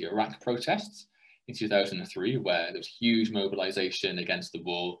the anti-Iraq protests in 2003, where there was huge mobilization against the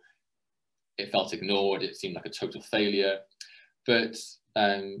war. It felt ignored, it seemed like a total failure. But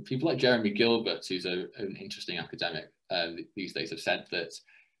people like Jeremy Gilbert, who's an interesting academic these days, have said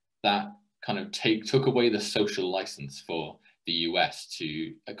that kind of took away the social license for the US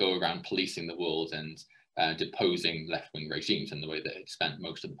to go around policing the world and deposing left-wing regimes in the way that it spent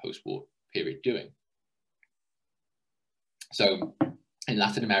most of the post-war period doing. So in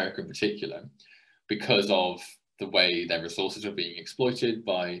Latin America in particular, because of the way their resources were being exploited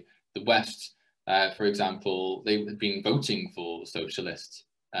by the West, for example, they had been voting for socialist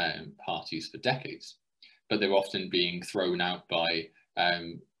parties for decades, but they were often being thrown out by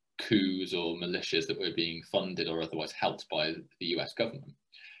coups or militias that were being funded or otherwise helped by the US government.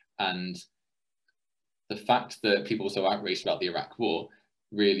 And the fact that people were so outraged about the Iraq war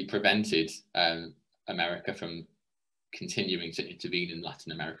really prevented America from continuing to intervene in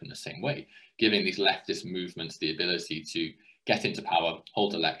Latin America in the same way, giving these leftist movements the ability to get into power,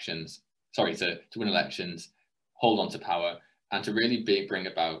 hold elections, to win elections, hold on to power, and to really bring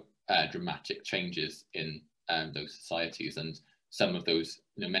about dramatic changes in those societies. And some of those,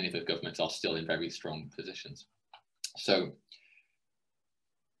 many of those governments are still in very strong positions. So,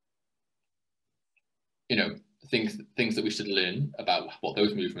 things that we should learn about what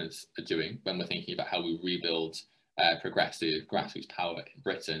those movements are doing when we're thinking about how we rebuild progressive grassroots power in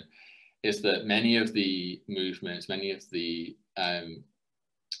Britain is that many of the movements, many of the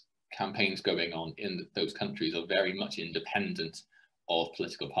campaigns going on in those countries are very much independent of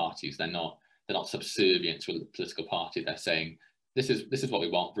political parties. They're not subservient to a political party. They're saying, this is what we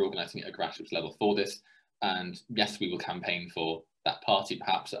want. We're organising at a grassroots level for this, and yes, we will campaign for that party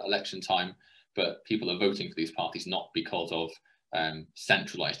perhaps at election time, but people are voting for these parties not because of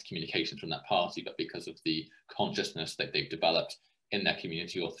centralised communication from that party, but because of the consciousness that they've developed in their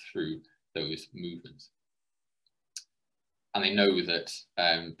community or through those movements. And they know that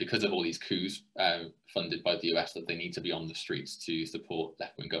because of all these coups funded by the US, that they need to be on the streets to support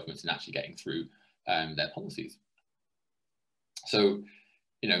left-wing governments in actually getting through their policies. So,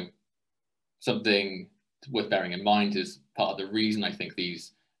 you know, something worth bearing in mind is part of the reason I think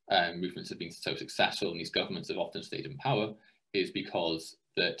these movements have been so successful and these governments have often stayed in power is because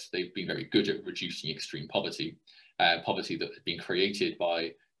that they've been very good at reducing extreme poverty, poverty that had been created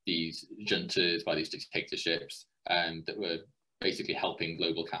by these juntas, by these dictatorships, that were basically helping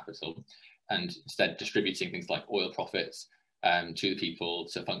global capital, and instead distributing things like oil profits to the people,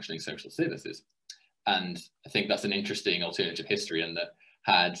 to functioning social services. And I think that's an interesting alternative history, in that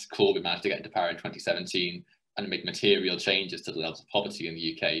had Corbyn managed to get into power in 2017 and make material changes to the levels of poverty in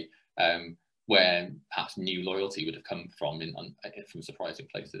the UK, where perhaps new loyalty would have come from from surprising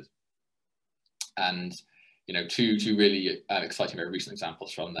places. And you know, two really exciting, very recent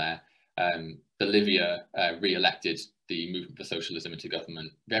examples from there. Bolivia re-elected the Movement for Socialism into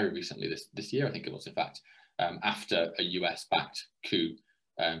government very recently, this year, I think it was, in fact, after a US-backed coup.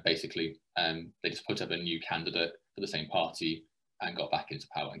 Basically, they just put up a new candidate for the same party and got back into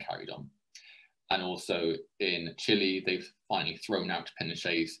power and carried on. And also in Chile, they've finally thrown out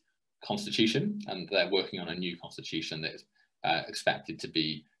Pinochet's constitution, and they're working on a new constitution that is expected to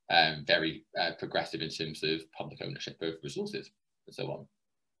be very progressive in terms of public ownership of resources and so on.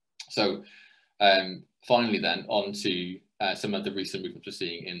 So finally then, on to some of the recent movements we're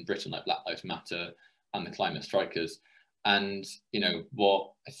seeing in Britain, like Black Lives Matter and the climate strikers. And you know,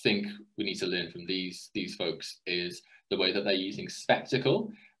 what I think we need to learn from these folks is the way that they're using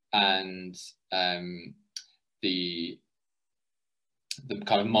spectacle and the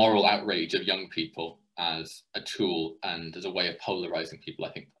kind of moral outrage of young people as a tool and as a way of polarizing people.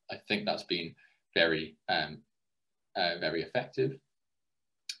 I think that's been very very effective.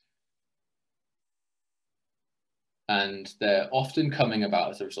 And they're often coming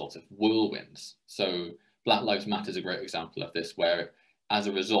about as a result of whirlwinds. So Black Lives Matter is a great example of this, where as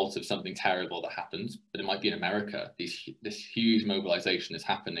a result of something terrible that happens, but it might be in America, this huge mobilization is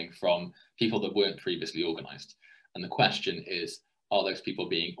happening from people that weren't previously organized. And the question is, are those people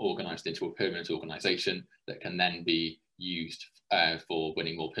being organized into a permanent organization that can then be used for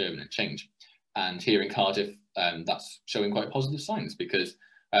winning more permanent change? And here in Cardiff, that's showing quite positive signs, because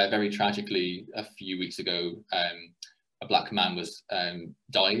very tragically, a few weeks ago, a black man was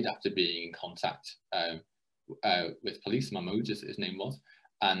died after being in contact with police. Mahmoud, his name was,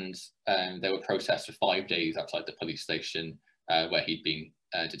 and there were protests for 5 days outside the police station where he'd been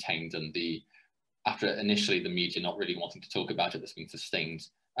detained. And after initially the media not really wanting to talk about it, there's been sustained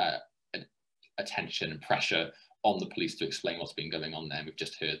attention and pressure on the police to explain what's been going on there. And we've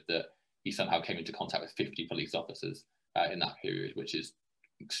just heard that he somehow came into contact with 50 police officers in that period, which is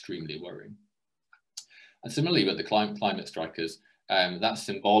extremely worrying. And similarly with the climate strikers, that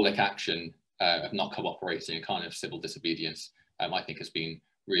symbolic action of not cooperating, a kind of civil disobedience, I think has been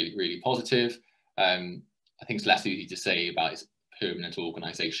really, really positive. I think it's less easy to say about its permanent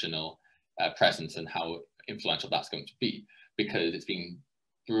organisational presence and how influential that's going to be, because it's been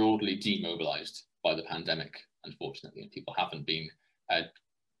broadly demobilised by the pandemic, unfortunately, and people haven't been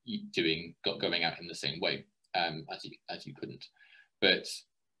going out in the same way as you couldn't. But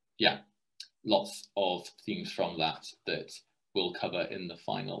yeah, lots of themes from that we'll cover in the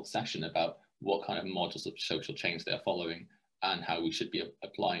final session about what kind of models of social change they are following and how we should be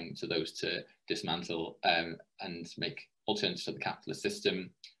applying to those to dismantle and make alternatives to the capitalist system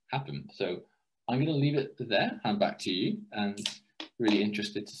happen. So I'm going to leave it there, hand back to you, and really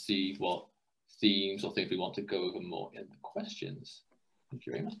interested to see what themes or things we want to go over more in the questions. Thank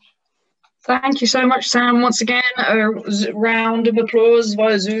you very much. Thank you so much, Sam. Once again, a round of applause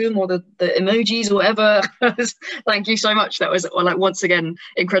via Zoom or the emojis or whatever. Thank you so much. That was like once again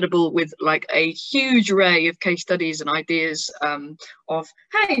incredible, with like a huge array of case studies and ideas of,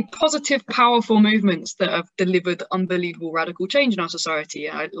 hey, positive, powerful movements that have delivered unbelievable radical change in our society.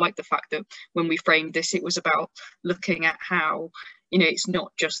 I like the fact that when we framed this, it was about looking at how you know, it's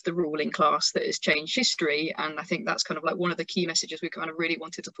not just the ruling class that has changed history. And I think that's kind of like one of the key messages we kind of really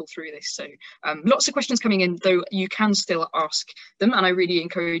wanted to pull through this. So lots of questions coming in, though you can still ask them, and I really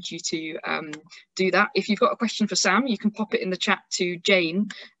encourage you to do that. If you've got a question for Sam, you can pop it in the chat to Jane.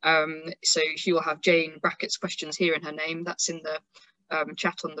 So she will have Jane brackets questions here in her name. That's in the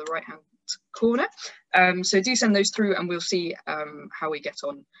chat on the right hand corner. So do send those through, and we'll see how we get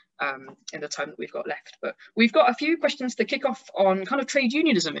on in the time that we've got left. But we've got a few questions to kick off on kind of trade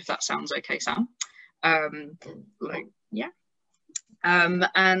unionism, if that sounds okay, Sam. And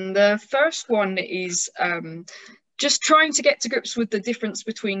the first one is just trying to get to grips with the difference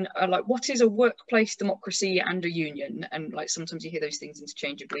between like what is a workplace democracy and a union, and like sometimes you hear those things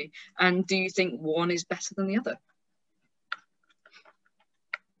interchangeably, and do you think one is better than the other?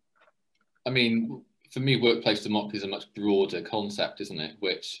 I mean, for me, workplace democracy is a much broader concept, isn't it?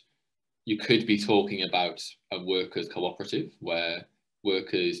 Which you could be talking about a workers' cooperative where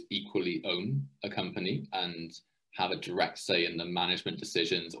workers equally own a company and have a direct say in the management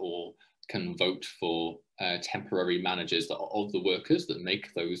decisions, or can vote for temporary managers of the workers that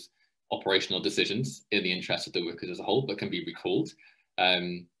make those operational decisions in the interest of the workers as a whole, but can be recalled.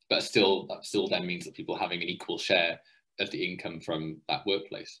 But still, that still then means that people having an equal share of the income from that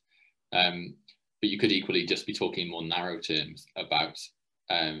workplace. But you could equally just be talking in more narrow terms about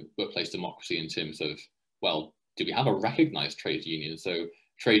workplace democracy in terms of, well, do we have a recognised trade union? So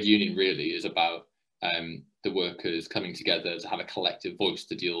trade union really is about the workers coming together to have a collective voice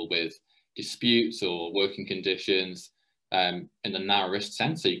to deal with disputes or working conditions in the narrowest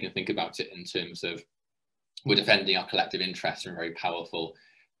sense. So you can think about it in terms of, we're defending our collective interests from a very powerful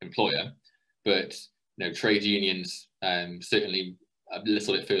employer. But you know, trade unions, certainly a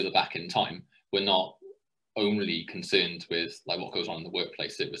little bit further back in time, were not only concerned with like what goes on in the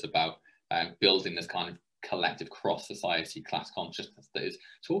workplace. It was about building this kind of collective cross-society class consciousness that is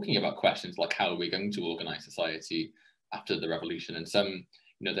talking about questions like, how are we going to organize society after the revolution? And some,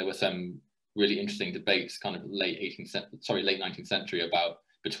 you know, there were some really interesting debates kind of late 19th century about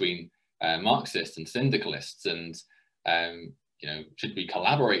between Marxists and syndicalists, and you know, should we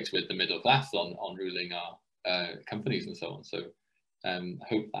collaborate with the middle class on ruling our companies and so on. So I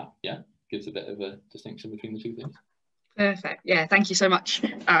hope that gives a bit of a distinction between the two things. Perfect. Yeah, thank you so much.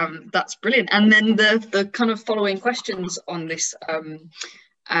 That's brilliant. And then the kind of following questions on this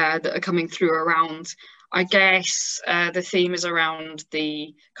that are coming through around, I guess the theme is around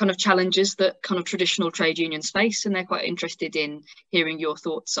the kind of challenges that kind of traditional trade unions face, and they're quite interested in hearing your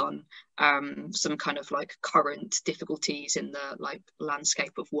thoughts on some kind of like current difficulties in the like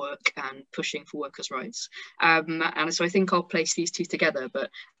landscape of work and pushing for workers' rights. And so I think I'll place these two together.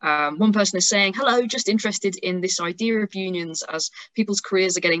 But one person is saying, hello, just interested in this idea of unions as people's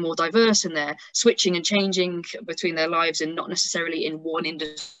careers are getting more diverse and they're switching and changing between their lives and not necessarily in one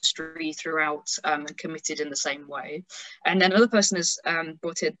industry throughout and committed in the same way. And then another person has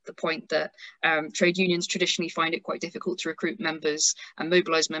brought in the point that trade unions traditionally find it quite difficult to recruit members and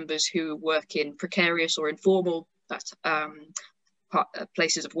mobilize members who work in precarious or informal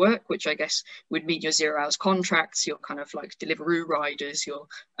places of work, which I guess would mean your 0 hours contracts, your kind of like Deliveroo riders, your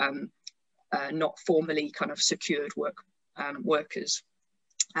not formally kind of secured workers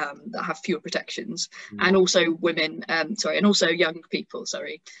that have fewer protections, and also women, and also young people,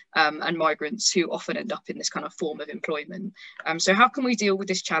 and migrants who often end up in this kind of form of employment. So how can we deal with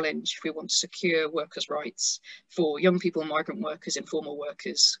this challenge if we want to secure workers' rights for young people, migrant workers, informal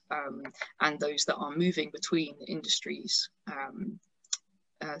workers, and those that are moving between industries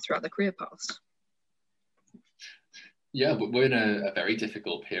throughout their career paths? Yeah, but we're in a very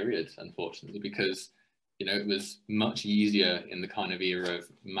difficult period, unfortunately, because you know, it was much easier in the kind of era of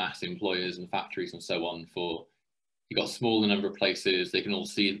mass employers and factories and so on for, you got a smaller number of places, they can all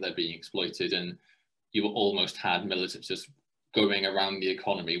see that they're being exploited, and you almost had militants just going around the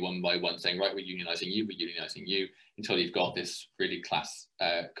economy one by one saying, right, we're unionizing you, until you've got this really class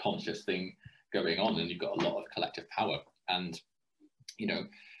conscious thing going on, and you've got a lot of collective power. And, you know,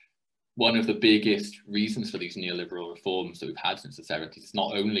 one of the biggest reasons for these neoliberal reforms that we've had since the 70s is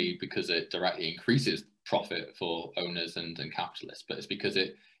not only because it directly increases profit for owners and capitalists, but it's because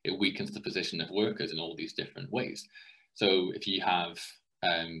it weakens the position of workers in all these different ways. So if you have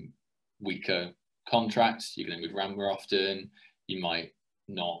weaker contracts, you're going to move around more often, you might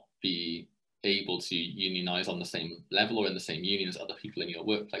not be able to unionize on the same level or in the same union as other people in your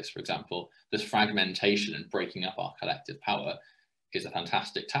workplace, for example. This fragmentation and breaking up our collective power is a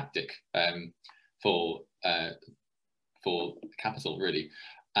fantastic tactic for capital, really.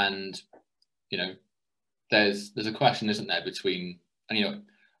 And you know, there's a question, isn't there, between, and you know,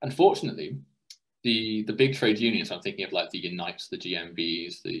 unfortunately, the big trade unions, I'm thinking of like the Unites, the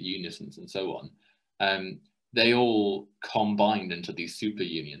GMBs, the Unisons and so on, they all combined into these super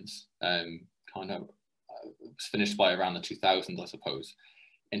unions, kind of finished by around the 2000s, I suppose,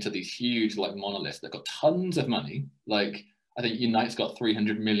 into these huge like monoliths that got tons of money. Like I think Unite's got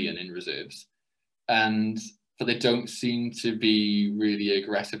 300 million in reserves, but they don't seem to be really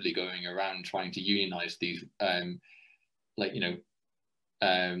aggressively going around trying to unionize these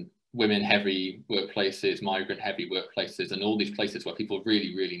women heavy workplaces, migrant heavy workplaces, and all these places where people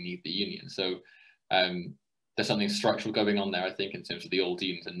really, really need the union. So there's something structural going on there, I think, in terms of the old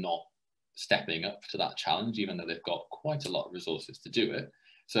unions and not stepping up to that challenge, even though they've got quite a lot of resources to do it.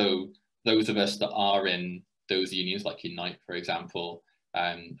 So those of us that are in those unions, like Unite, for example,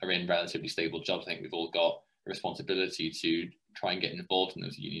 are in relatively stable jobs. I think we've all got a responsibility to try and get involved in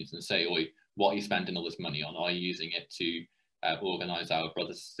those unions and say, oi, what are you spending all this money on? Are you using it to organise our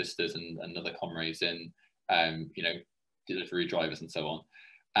brothers, sisters and other comrades in, delivery drivers and so on?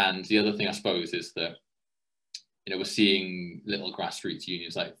 And the other thing, I suppose, is that, we're seeing little grassroots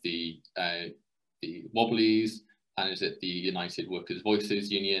unions like the Wobblies, and is it the United Workers' Voices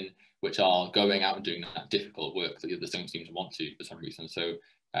Union, which are going out and doing that difficult work that the others don't seem to want to for some reason. So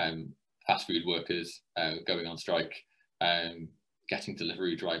fast food workers going on strike, getting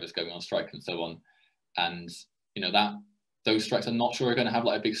delivery drivers going on strike and so on. And, those strikes I'm not sure are going to have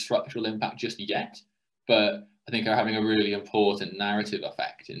like a big structural impact just yet, but I think are having a really important narrative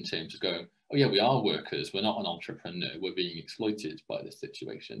effect in terms of going, oh yeah, we are workers, we're not an entrepreneur, we're being exploited by this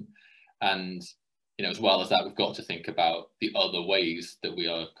situation. And as well as that, we've got to think about the other ways that we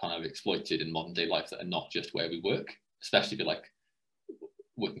are kind of exploited in modern day life that are not just where we work, especially if you're like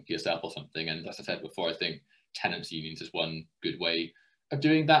working for yourself or something. And as I said before, I think tenants unions is one good way of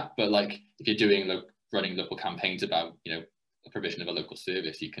doing that. But like if you're doing running local campaigns about the provision of a local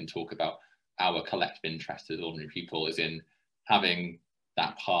service, you can talk about our collective interest as ordinary people is in having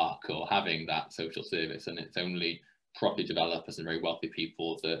that park or having that social service, and it's only property developers and very wealthy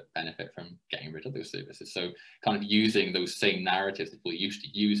people that benefit from getting rid of those services. So kind of using those same narratives that people used to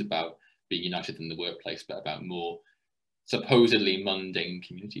use about being united in the workplace, but about more supposedly mundane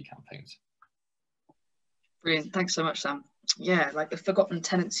community campaigns. Brilliant, thanks so much, Sam. Yeah, like the forgotten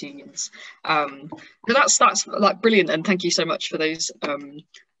tenants unions. That's like brilliant, and thank you so much for those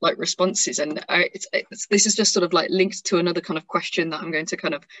like responses. And this is just sort of like linked to another kind of question that I'm going to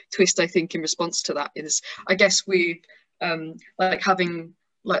kind of twist, I think, in response to that is, I guess we like having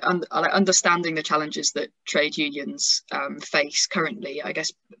like understanding the challenges that trade unions face currently, I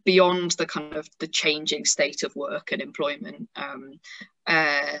guess beyond the kind of the changing state of work and employment.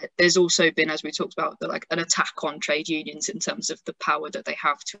 There's also been, as we talked about, like an attack on trade unions in terms of the power that they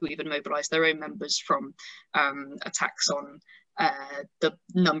have to even mobilise their own members from attacks on the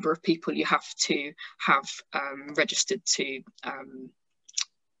number of people you have to have registered to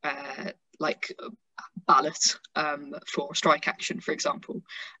like ballot for strike action, for example.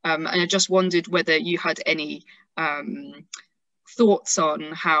 And I just wondered whether you had any thoughts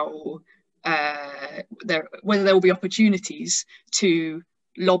on how whether there will be opportunities to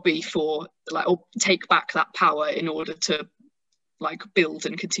lobby for like or take back that power in order to like build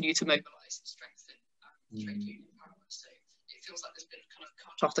and continue to mobilise and strengthen trade union power. So it feels like there's been kind of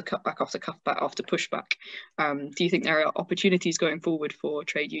cutback after pushback. Do you think there are opportunities going forward for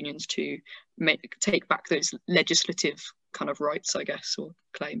trade unions to take back those legislative kind of rights, I guess, or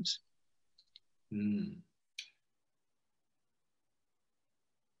claims?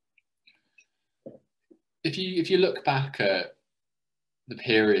 If you look back at the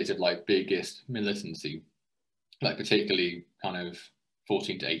period of like biggest militancy, like particularly kind of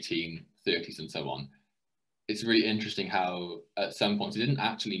 14 to 18, 30s and so on, it's really interesting how at some points it didn't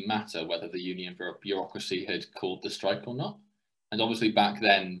actually matter whether the union bureaucracy had called the strike or not. And obviously back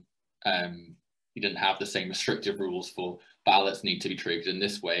then you didn't have the same restrictive rules for ballots need to be triggered in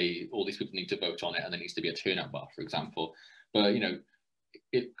this way, all these people need to vote on it, and there needs to be a turnout bar, for example. But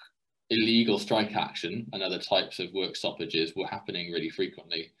illegal strike action and other types of work stoppages were happening really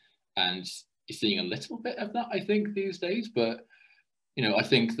frequently, and you're seeing a little bit of that, I think, these days. But I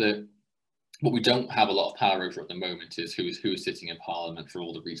think that what we don't have a lot of power over at the moment is who is sitting in Parliament for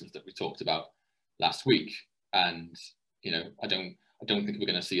all the reasons that we talked about last week. And I don't think we're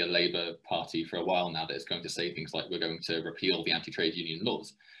going to see a Labour Party for a while now that is going to say things like we're going to repeal the anti-trade union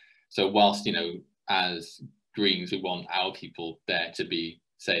laws. So whilst as Greens we want our people there to be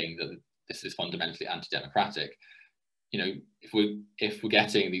saying that this is fundamentally anti-democratic, if we're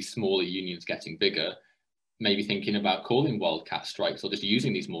getting these smaller unions getting bigger, maybe thinking about calling wildcat strikes or just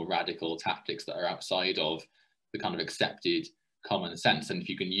using these more radical tactics that are outside of the kind of accepted common sense. And if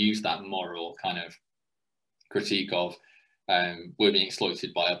you can use that moral kind of critique of we're being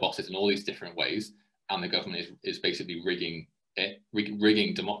exploited by our bosses in all these different ways, and the government is basically rigging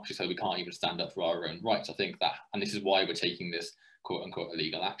democracy so we can't even stand up for our own rights. I think that, and this is why we're taking this quote unquote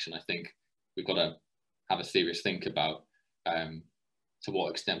illegal action. I think we've got to have a serious think about to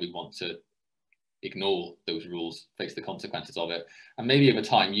what extent we want to ignore those rules, face the consequences of it, and maybe over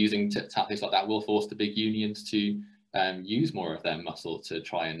time using tactics like that will force the big unions to use more of their muscle to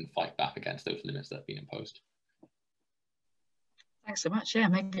try and fight back against those limits that have been imposed. Thanks so much. Yeah,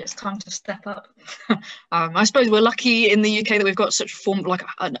 maybe it's time to step up. I suppose we're lucky in the UK that we've got such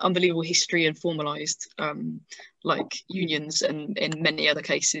an unbelievable history and formalised like unions, and in many other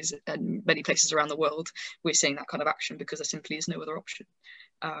cases and many places around the world, we're seeing that kind of action because there simply is no other option.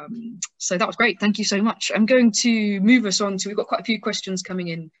 So that was great. Thank you so much. I'm going to move us on to, we've got quite a few questions coming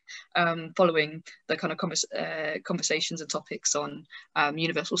in following the kind of conversations and topics on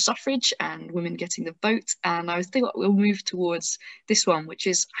universal suffrage and women getting the vote. And I think we'll move towards this one, which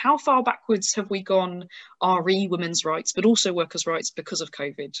is how far backwards have we gone RE women's rights, but also workers' rights because of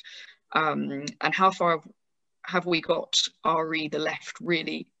COVID? And how far have we got RE the left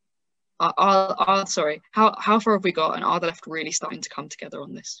really? Sorry, how far have we got, and are the left really starting to come together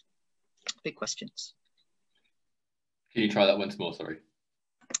on this? Big questions. Can you try that once more, sorry?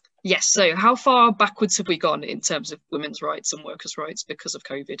 Yes, so how far backwards have we gone in terms of women's rights and workers' rights because of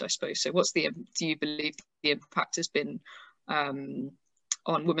COVID, I suppose? So what's do you believe the impact has been on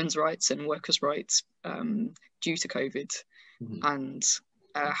women's rights and workers' rights due to COVID? Mm-hmm. And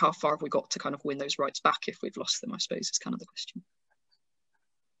how far have we got to kind of win those rights back if we've lost them, I suppose, is kind of the question.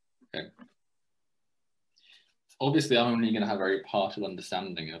 Okay. Obviously, I'm only going to have a very partial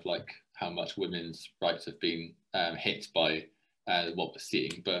understanding of like how much women's rights have been hit by what we're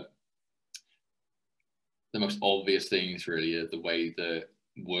seeing, but the most obvious things really are the way the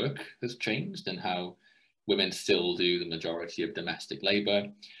work has changed and how women still do the majority of domestic labour.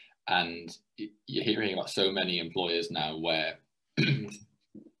 And you're hearing about so many employers now where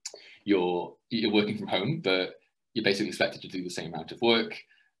you're working from home, but you're basically expected to do the same amount of work.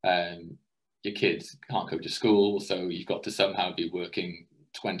 Your kids can't go to school, so you've got to somehow be working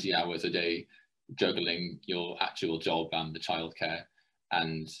 20 hours a day, juggling your actual job and the childcare.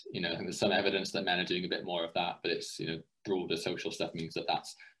 And I think there's some evidence that men are doing a bit more of that, but it's broader social stuff means that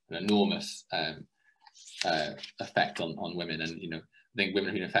that's an enormous effect on women. And I think women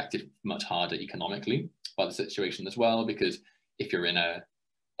have been affected much harder economically by the situation as well, because if you're in a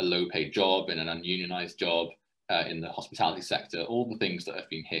low-paid job, in an ununionized job, in the hospitality sector, all the things that have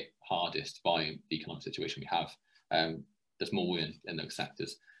been hit hardest by the economic situation we have, there's more women in those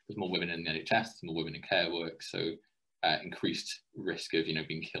sectors. There's more women in the NHS, there's more women in care work, so increased risk of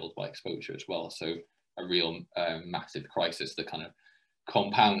being killed by exposure as well. So a real massive crisis that kind of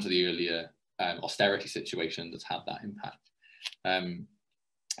compounds the earlier austerity situation that's had that impact.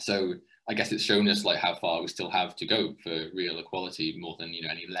 So I guess it's shown us like how far we still have to go for real equality, more than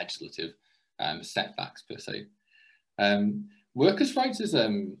any legislative setbacks per se. Workers' rights is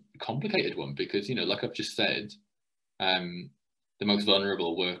a complicated one because like I've just said, the most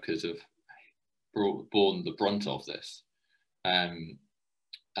vulnerable workers have borne the brunt of this, and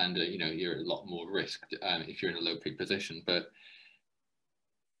you're at a lot more risk if you're in a low paid position. But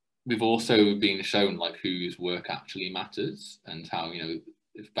we've also been shown like whose work actually matters, and how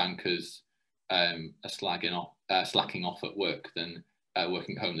if bankers are slacking off at work, then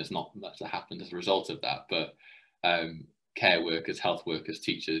working at home, there's not much that happens as a result of that. But care workers, health workers,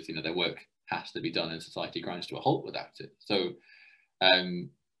 teachers, their work has to be done, and society grinds to a halt without it. So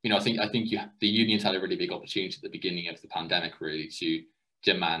I think the unions had a really big opportunity at the beginning of the pandemic really to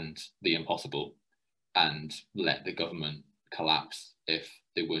demand the impossible and let the government collapse if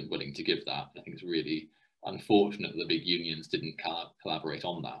they weren't willing to give that. I think it's really unfortunate that the big unions didn't collaborate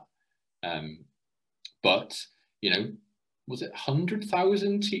on that. But was it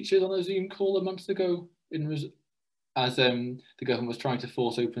 100,000 teachers on a Zoom call a month ago as the government was trying to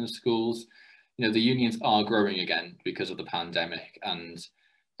force open schools? The unions are growing again because of the pandemic, and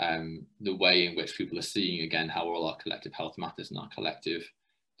the way in which people are seeing again how all our collective health matters and our collective,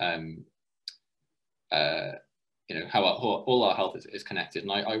 how all our health is connected.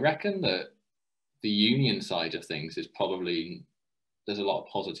 And I reckon that the union side of things is probably, there's a lot of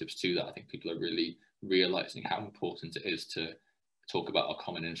positives to that. I think people are really realizing how important it is to talk about our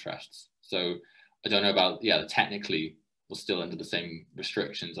common interests. So I don't know about, technically we're still under the same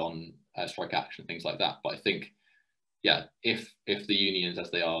restrictions on strike action, things like that. But I think, if the unions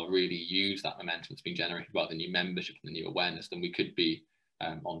as they are really use that momentum that's been generated by the new membership and the new awareness, then we could be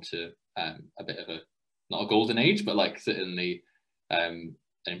onto a bit of a, not a golden age, but like certainly an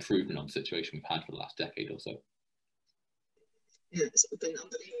improvement on the situation we've had for the last decade or so. Yeah, it's been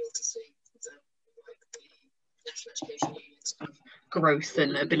unbelievable to see the National Education Union's kind of growth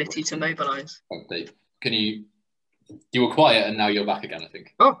and ability to mobilise. You were quiet and now you're back again, I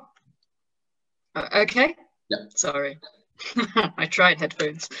think. Oh, okay. Yeah. Sorry. I tried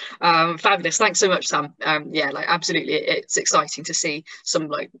headphones. Fabulous. Thanks so much, Sam. Yeah, like absolutely, it's exciting to see some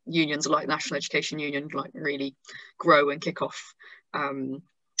like unions like National Education Union like really grow and kick off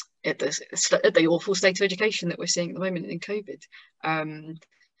at the awful state of education that we're seeing at the moment in COVID.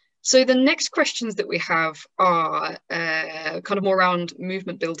 So the next questions that we have are kind of more around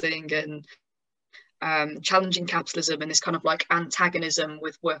movement building and challenging capitalism and this kind of like antagonism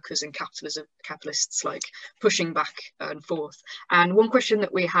with workers and capitalists like pushing back and forth. And one question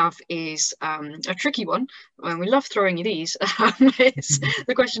that we have is a tricky one, and we love throwing you these.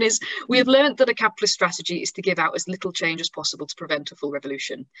 The question is, we have learned that a capitalist strategy is to give out as little change as possible to prevent a full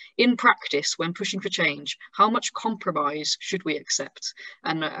revolution. In practice, when pushing for change, how much compromise should we accept?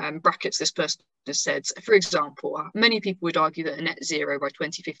 And brackets, this person has said, for example, many people would argue that a net zero by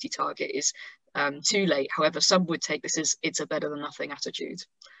 2050 target is too late. However, some would take this as it's a better than nothing attitude.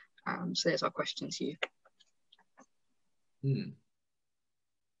 So there's our question to you.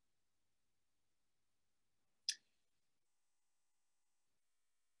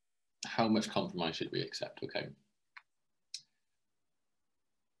 How much compromise should we accept? Okay.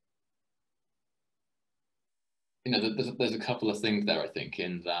 You know, there's a couple of things there, I think,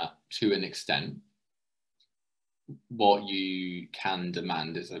 in that to an extent, what you can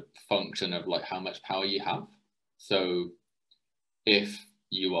demand is a function of like how much power you have. So if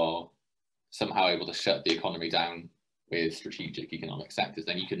you are somehow able to shut the economy down with strategic economic sectors,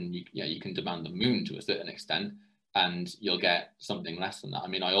 then you can demand the moon to a certain extent, and you'll get something less than that. I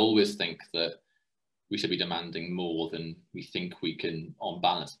mean, I always think that we should be demanding more than we think we can, on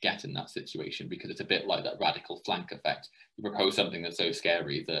balance, get in that situation, because it's a bit like that radical flank effect. You propose something that's so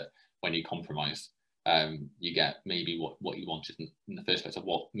scary that when you compromise, you get maybe what you wanted in the first place, or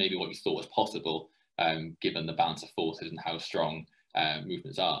what you thought was possible, given the balance of forces and how strong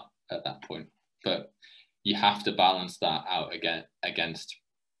movements are at that point. But you have to balance that out against,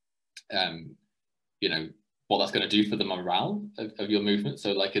 you know, what that's going to do for the morale of your movement.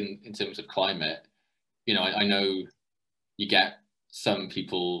 So like in terms of climate, you know, I know you get some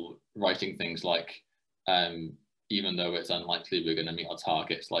people writing things like, even though it's unlikely we're going to meet our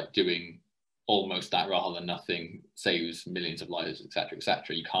targets, like doing almost that rather than nothing saves millions of lives, etc.,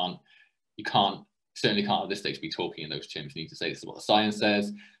 etc. You certainly can't at this stage be talking in those terms. You need to say this is what the science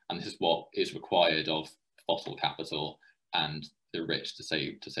says, and this is what is required of fossil capital and the rich to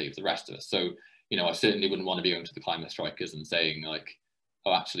save the rest of us. So, you know, I certainly wouldn't want to be going to the climate strikers and saying like,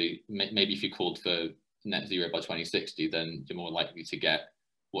 oh, actually, maybe if you called for net zero by 2060, then you're more likely to get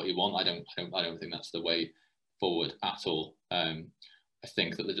what you want. I don't think that's the way forward at all. I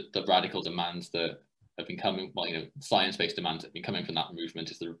think that the radical demands that have been coming, well, you know, science-based demands that have been coming from that movement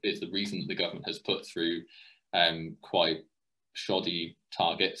is the reason that the government has put through quite shoddy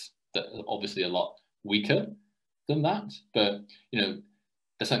targets that are obviously a lot weaker than that. But, you know,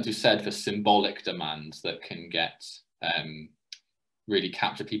 there's something to be said for symbolic demands that can get really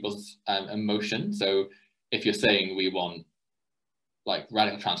capture people's emotion. So if you're saying we want like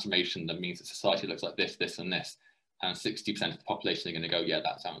radical transformation, that means that society looks like this, this, and this, and 60% of the population are going to go, yeah,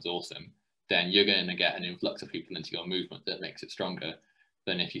 that sounds awesome, then you're going to get an influx of people into your movement that makes it stronger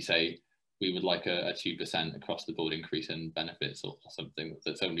than if you say we would like a 2% across the board increase in benefits or something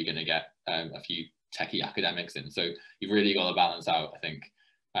that's only going to get a few techie academics in. So you've really got to balance out, I think,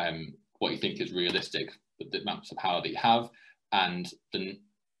 what you think is realistic, the amounts of power that you have, and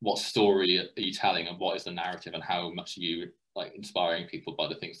what story are you telling, and what is the narrative, and how much are you like inspiring people by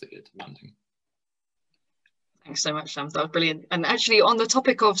the things that you're demanding. Thanks so much, Sam. That was brilliant. And actually, on the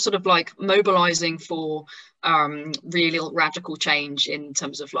topic of sort of like mobilizing for real radical change in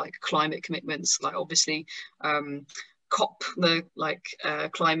terms of like climate commitments, like obviously COP, the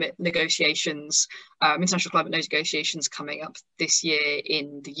climate negotiations, international climate negotiations coming up this year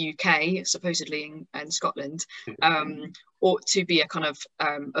in the UK, supposedly in Scotland, ought to be a kind of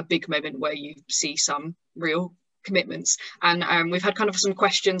a big moment where you see some real commitments. And we've had kind of some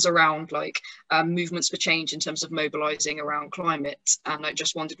questions around like movements for change in terms of mobilizing around climate, and I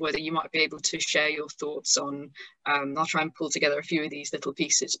just wondered whether you might be able to share your thoughts on I'll try and pull together a few of these little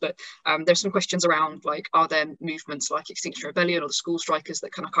pieces, but there's some questions around like, are there movements like Extinction Rebellion or the school strikers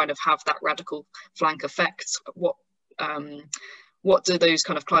that can kind of have that radical flank effect? What do those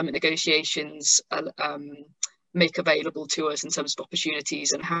kind of climate negotiations make available to us in terms of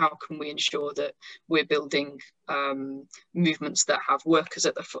opportunities, and how can we ensure that we're building movements that have workers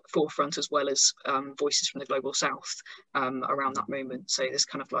at the forefront as well as voices from the global south around that moment. So there's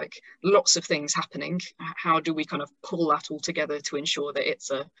kind of like lots of things happening. How do we kind of pull that all together to ensure that it's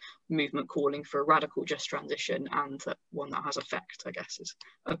a movement calling for a radical just transition, and that one that has effect, I guess, is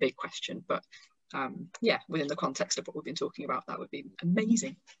a big question. But yeah, within the context of what we've been talking about, that would be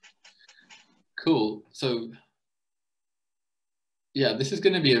amazing. Cool. So yeah, this is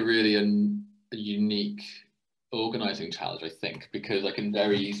going to be a really a unique organizing challenge, I think, because I can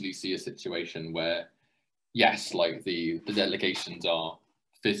very easily see a situation where, yes, like the delegations are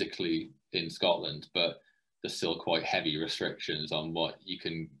physically in Scotland, but there's still quite heavy restrictions on what you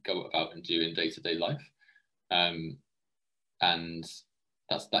can go about and do in day-to-day life. And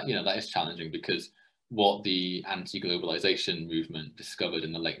that is challenging, because what the anti-globalization movement discovered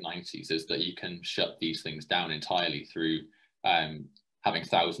in the late 90s is that you can shut these things down entirely through having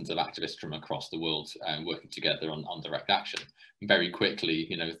thousands of activists from across the world working together on direct action. And very quickly,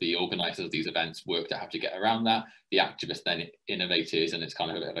 the organizers of these events worked out how to get around that. The activists then innovated, and it's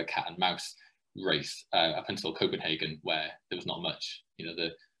kind of a bit of a cat and mouse race up until Copenhagen, where there was not much,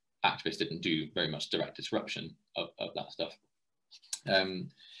 the activists didn't do very much direct disruption of that stuff.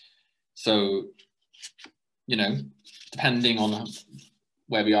 So, depending on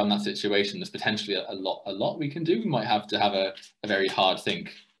where we are in that situation, there's potentially a lot we can do. We might have to have a very hard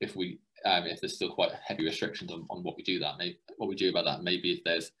think if there's still quite heavy restrictions on what we do about that. Maybe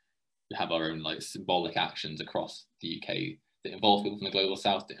if we have our own like symbolic actions across the UK that involve people from the global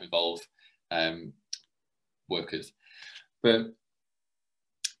south, that involve workers. But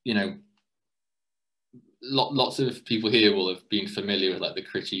lots of people here will have been familiar with like the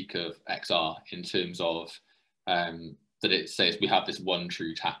critique of XR in terms of that it says we have this one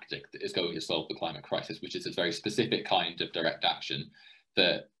true tactic that is going to solve the climate crisis, which is a very specific kind of direct action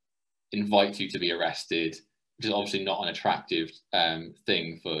that invites you to be arrested, which is obviously not an attractive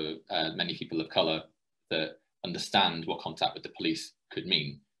thing for many people of colour that understand what contact with the police could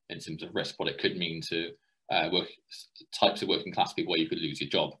mean in terms of risk, what it could mean to types of working class people where you could lose your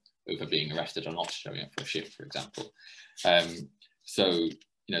job over being arrested or not showing up for a shift, for example. So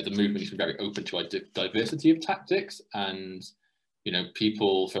the movement needs to be very open to a diversity of tactics, and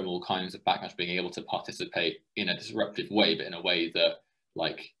people from all kinds of backgrounds being able to participate in a disruptive way, but in a way that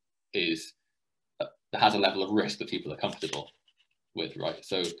that has a level of risk that people are comfortable with, right?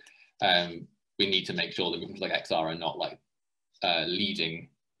 So we need to make sure that movements like XR are not like leading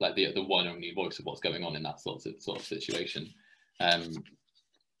like the one only voice of what's going on in that sort of situation.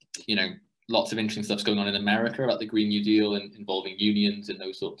 Lots of interesting stuff's going on in America about the Green New Deal and involving unions and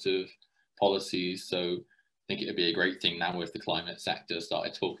those sorts of policies. So I think it would be a great thing now if the climate sector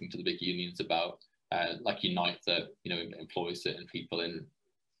started talking to the big unions about like Unite, that employs certain people in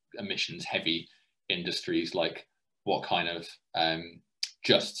emissions heavy industries, like what kind of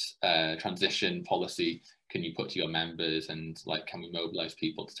just transition policy can you put to your members, and like can we mobilize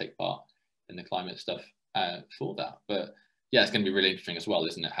people to take part in the climate stuff for that. But yeah, it's going to be really interesting as well,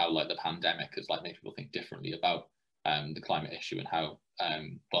 isn't it, how like the pandemic has like made people think differently about the climate issue, and how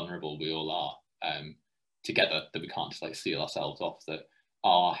vulnerable we all are together, that we can't just like seal ourselves off, that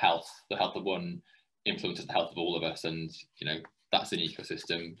our health, the health of one influences the health of all of us, and that's an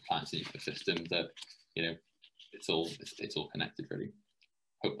ecosystem, planet's an ecosystem, that it's all connected, really.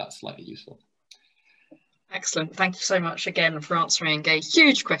 Hope that's slightly useful. Excellent. Thank you so much again for answering a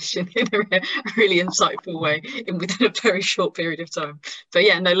huge question in a really insightful way within a very short period of time. But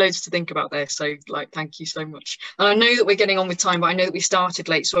yeah, no, loads to think about there. So like, thank you so much. And I know that we're getting on with time, but I know that we started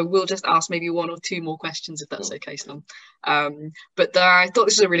late, so I will just ask maybe one or two more questions if that's cool. Okay, Sam. But I thought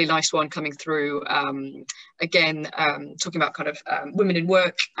this was a really nice one coming through. Again, talking about kind of women in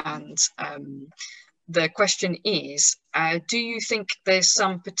work, and the question is, do you think there's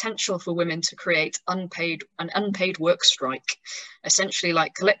some potential for women to create an unpaid work strike, essentially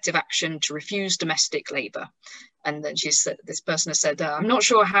like collective action to refuse domestic labour? And then this person has said, I'm not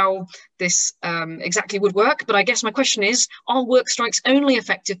sure how this exactly would work, but I guess my question is, are work strikes only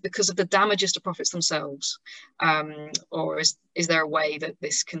effective because of the damages to profits themselves? Or is there a way that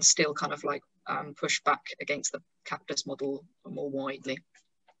this can still kind of like push back against the capitalist model more widely?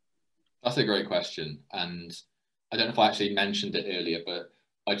 That's a great question, and I don't know if I actually mentioned it earlier, but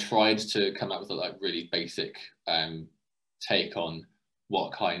I tried to come up with a like really basic take on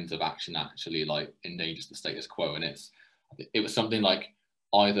what kinds of action actually like endangers the status quo, and it was something like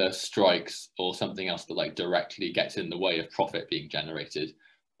either strikes or something else that like directly gets in the way of profit being generated,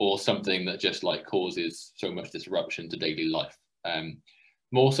 or something that just like causes so much disruption to daily life.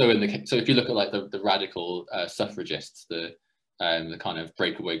 more so so if you look at like the radical suffragists, the kind of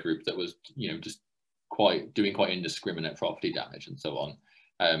breakaway group that was, you know, just doing quite indiscriminate property damage and so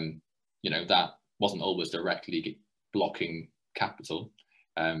on, you know, that wasn't always directly blocking capital,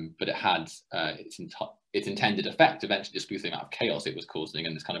 but it had its intended effect eventually, just because the amount of chaos it was causing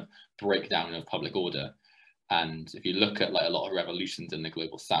and this kind of breakdown of public order. And if you look at like a lot of revolutions in the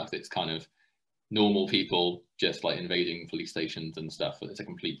global south, it's kind of normal people just like invading police stations and stuff. It's a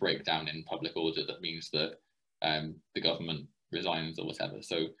complete breakdown in public order that means that the government resigns or whatever.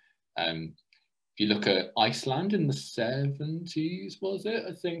 So if you look at Iceland in the 70s, was it?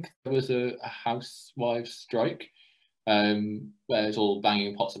 I think there was a housewives strike where it's all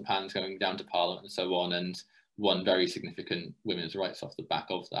banging pots and pans going down to Parliament and so on, and won very significant women's rights off the back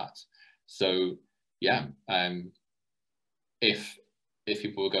of that. So yeah, if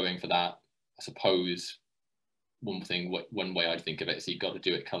people were going for that, I suppose one way I'd think of it is you've got to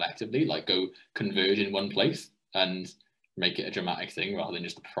do it collectively, like go converge in one place and make it a dramatic thing rather than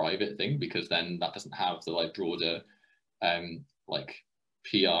just a private thing, because then that doesn't have the like broader like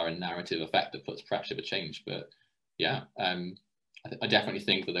PR and narrative effect that puts pressure for change. But yeah, I definitely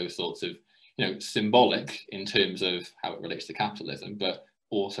think that those sorts of, you know, symbolic in terms of how it relates to capitalism, but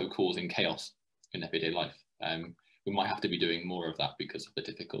also causing chaos in everyday life. We might have to be doing more of that because of the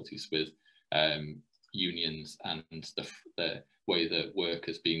difficulties with unions and the way that work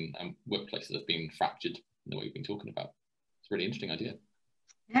has been, workplaces have been fractured in the way we've been talking about. It's a really interesting idea.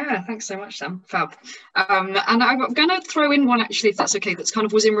 Yeah, thanks so much, Sam. Fab. And I'm going to throw in one, actually, if that's okay, that's kind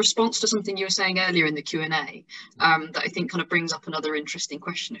of was in response to something you were saying earlier in the Q&A, that I think kind of brings up another interesting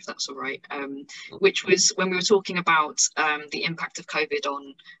question, if that's all right, which was when we were talking about the impact of COVID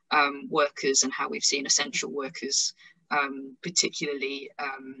on workers and how we've seen essential workers particularly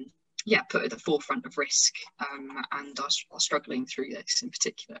put at the forefront of risk and are struggling through this in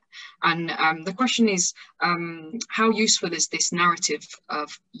particular. And the question is, how useful is this narrative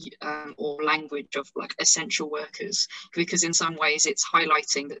of or language of like essential workers? Because in some ways it's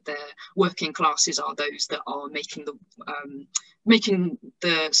highlighting that the working classes are those that are making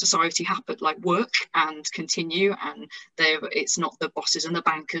the society happen, like work and continue, and it's not the bosses and the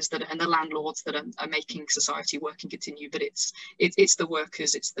bankers and the landlords that are making society work and continue, but it's the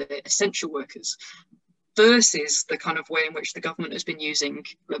workers, it's the essential workers, versus the kind of way in which the government has been using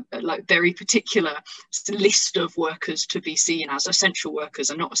like very particular list of workers to be seen as essential workers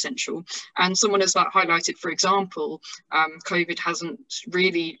and not essential. And someone has highlighted, for example, COVID hasn't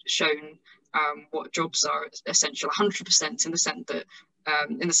really shown what jobs are essential 100%, in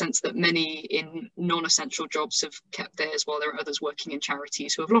the sense that many in non-essential jobs have kept theirs, while there are others working in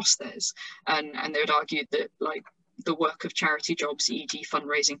charities who have lost theirs. And they would argue that like the work of charity jobs, e.g.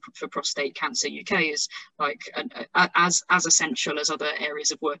 fundraising for prostate cancer UK, is like as essential as other areas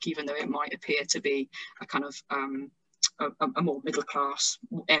of work, even though it might appear to be a kind of a more middle class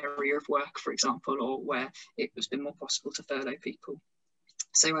area of work, for example, or where it has been more possible to furlough people.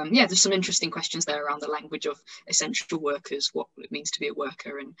 So there's some interesting questions there around the language of essential workers, what it means to be a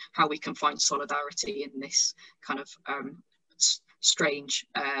worker, and how we can find solidarity in this kind of strange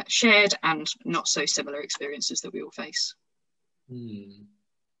shared and not so similar experiences that we all face.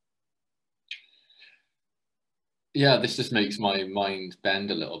 Yeah, this just makes my mind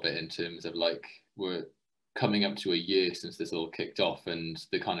bend a little bit in terms of like we're coming up to a year since this all kicked off, and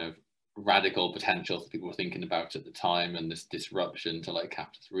the kind of radical potentials that people were thinking about at the time, and this disruption to like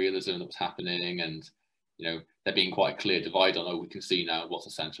capitalist realism that was happening, and you know there being quite a clear divide on, we can see now what's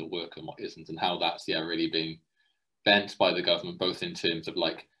essential work and what isn't, and how that's really being bent by the government, both in terms of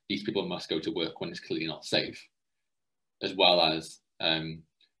like these people must go to work when it's clearly not safe, as well as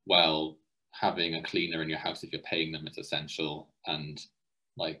having a cleaner in your house if you're paying them is essential, and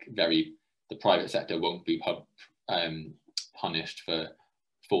like the private sector won't be punished for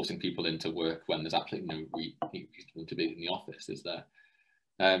forcing people into work when there's absolutely no reason to be in the office, is there?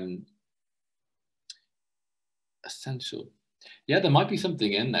 Essential. Yeah, there might be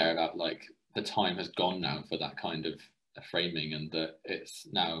something in there about like the time has gone now for that kind of a framing, and that it's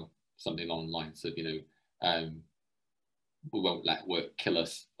now something along the lines of, you know, we won't let work kill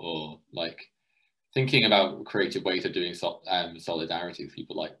us, or like thinking about creative ways of doing solidarity with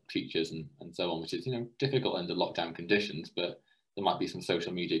people like teachers and so on, which is, you know, difficult under lockdown conditions, but there might be some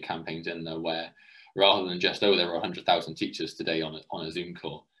social media campaigns in there where rather than just, there were 100,000 teachers today on a Zoom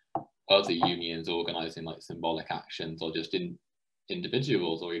call, other unions organising like symbolic actions, or just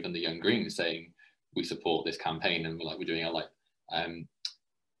individuals, or even the Young Greens saying we support this campaign, and we're doing a like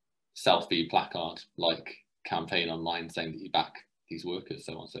selfie placard like campaign online saying that you back these workers,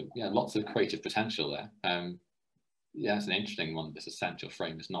 so on. So yeah, lots of creative potential there. yeah, it's an interesting one. This essential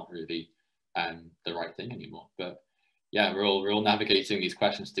frame is not really the right thing anymore. But yeah, we're all navigating these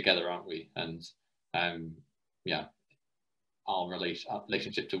questions together, aren't we? And yeah, our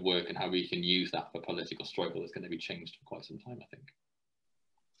relationship to work and how we can use that for political struggle is going to be changed for quite some time, I think.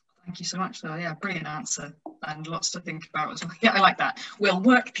 Thank you so much, though. Yeah, brilliant answer, and lots to think about as well. Yeah, I like that. We'll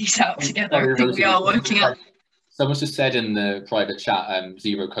work these out together. I think we are working out. Someone just said in the private chat,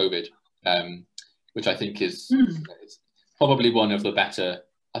 zero COVID, which I think is it's probably one of the better.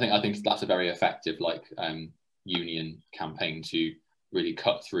 I think that's a very effective union campaign to really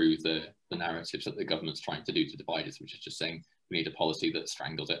cut through the narratives that the government's trying to do to divide us, which is just saying we need a policy that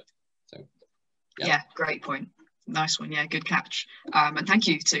strangles it. So yeah, great point. Nice one. Yeah, good catch. And thank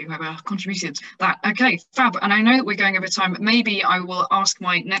you to whoever contributed that. Okay, fab. And I know that we're going over time, but maybe I will ask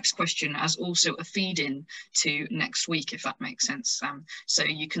my next question as also a feed in to next week, if that makes sense. So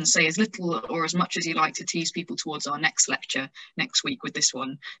you can say as little or as much as you like to tease people towards our next lecture next week with this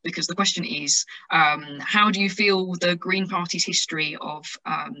one, because the question is, how do you feel the Green Party's history of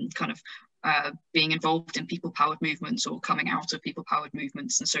being involved in people-powered movements or coming out of people-powered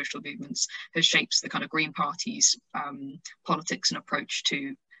movements and social movements has shaped the kind of Green Party's politics and approach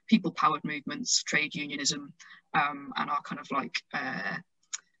to people-powered movements, trade unionism, and our kind of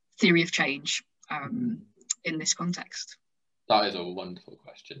theory of change in this context? That is a wonderful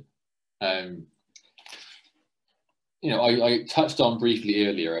question. I touched on briefly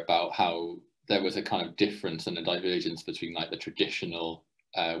earlier about how there was a kind of difference and a divergence between the traditional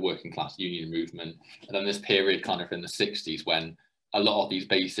working class union movement and then this period kind of in the 60s when a lot of these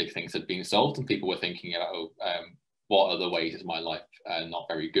basic things had been solved and people were thinking about what other ways is my life not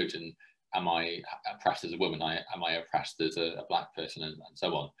very good, and am I oppressed as a woman, am I oppressed as a black person, and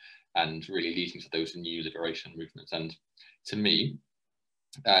so on, and really leading to those new liberation movements. And to me,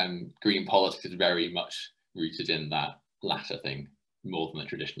 green politics is very much rooted in that latter thing more than the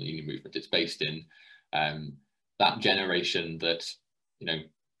traditional union movement. It's based in that generation that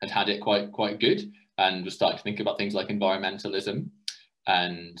had it quite good and was starting to think about things like environmentalism,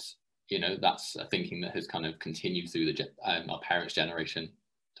 and that's a thinking that has kind of continued through our parents' generation,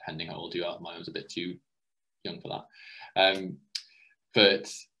 depending how old you are. Mine was a bit too young for that,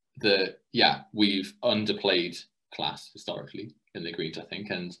 but we've underplayed class historically in the Greens, I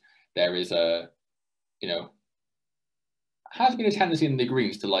think, and there is has been a tendency in the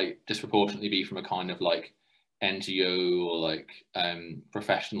Greens to disproportionately be from a kind of NGO or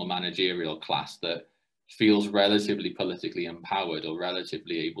professional managerial class that feels relatively politically empowered or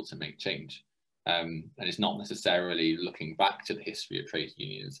relatively able to make change, and it's not necessarily looking back to the history of trade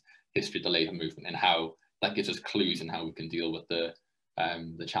unions, history of the labour movement, and how that gives us clues in how we can deal with the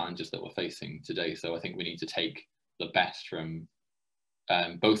challenges that we're facing today. So I think we need to take the best from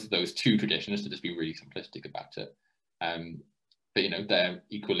both of those two traditions, to just be really simplistic about it, but they're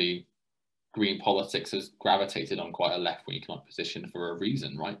equally. Green politics has gravitated on quite a left-wing economic position for a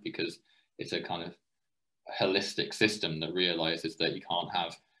reason, right? Because it's a kind of holistic system that realizes that you can't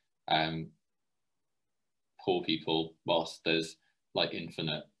have poor people whilst there's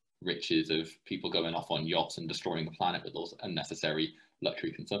infinite riches of people going off on yachts and destroying the planet with those unnecessary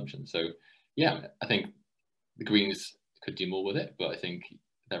luxury consumption. So yeah, I think the Greens could do more with it, but I think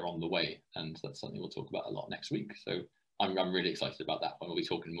they're on the way, and that's something we'll talk about a lot next week. So I'm really excited about that one. We'll be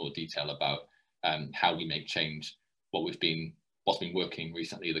talking in more detail about how we make change, what's been working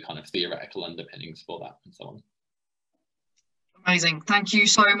recently, the kind of theoretical underpinnings for that, and so on. Amazing. Thank you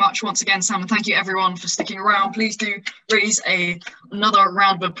so much once again, Sam, and thank you everyone for sticking around. Please do raise another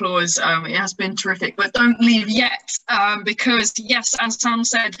round of applause. It has been terrific, but don't leave yet, because yes, as Sam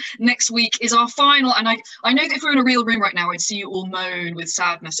said, next week is our final, and I know that if we were in a real room right now, I'd see you all moan with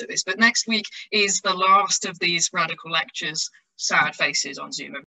sadness at this, but next week is the last of these radical lectures. Sad faces on Zoom.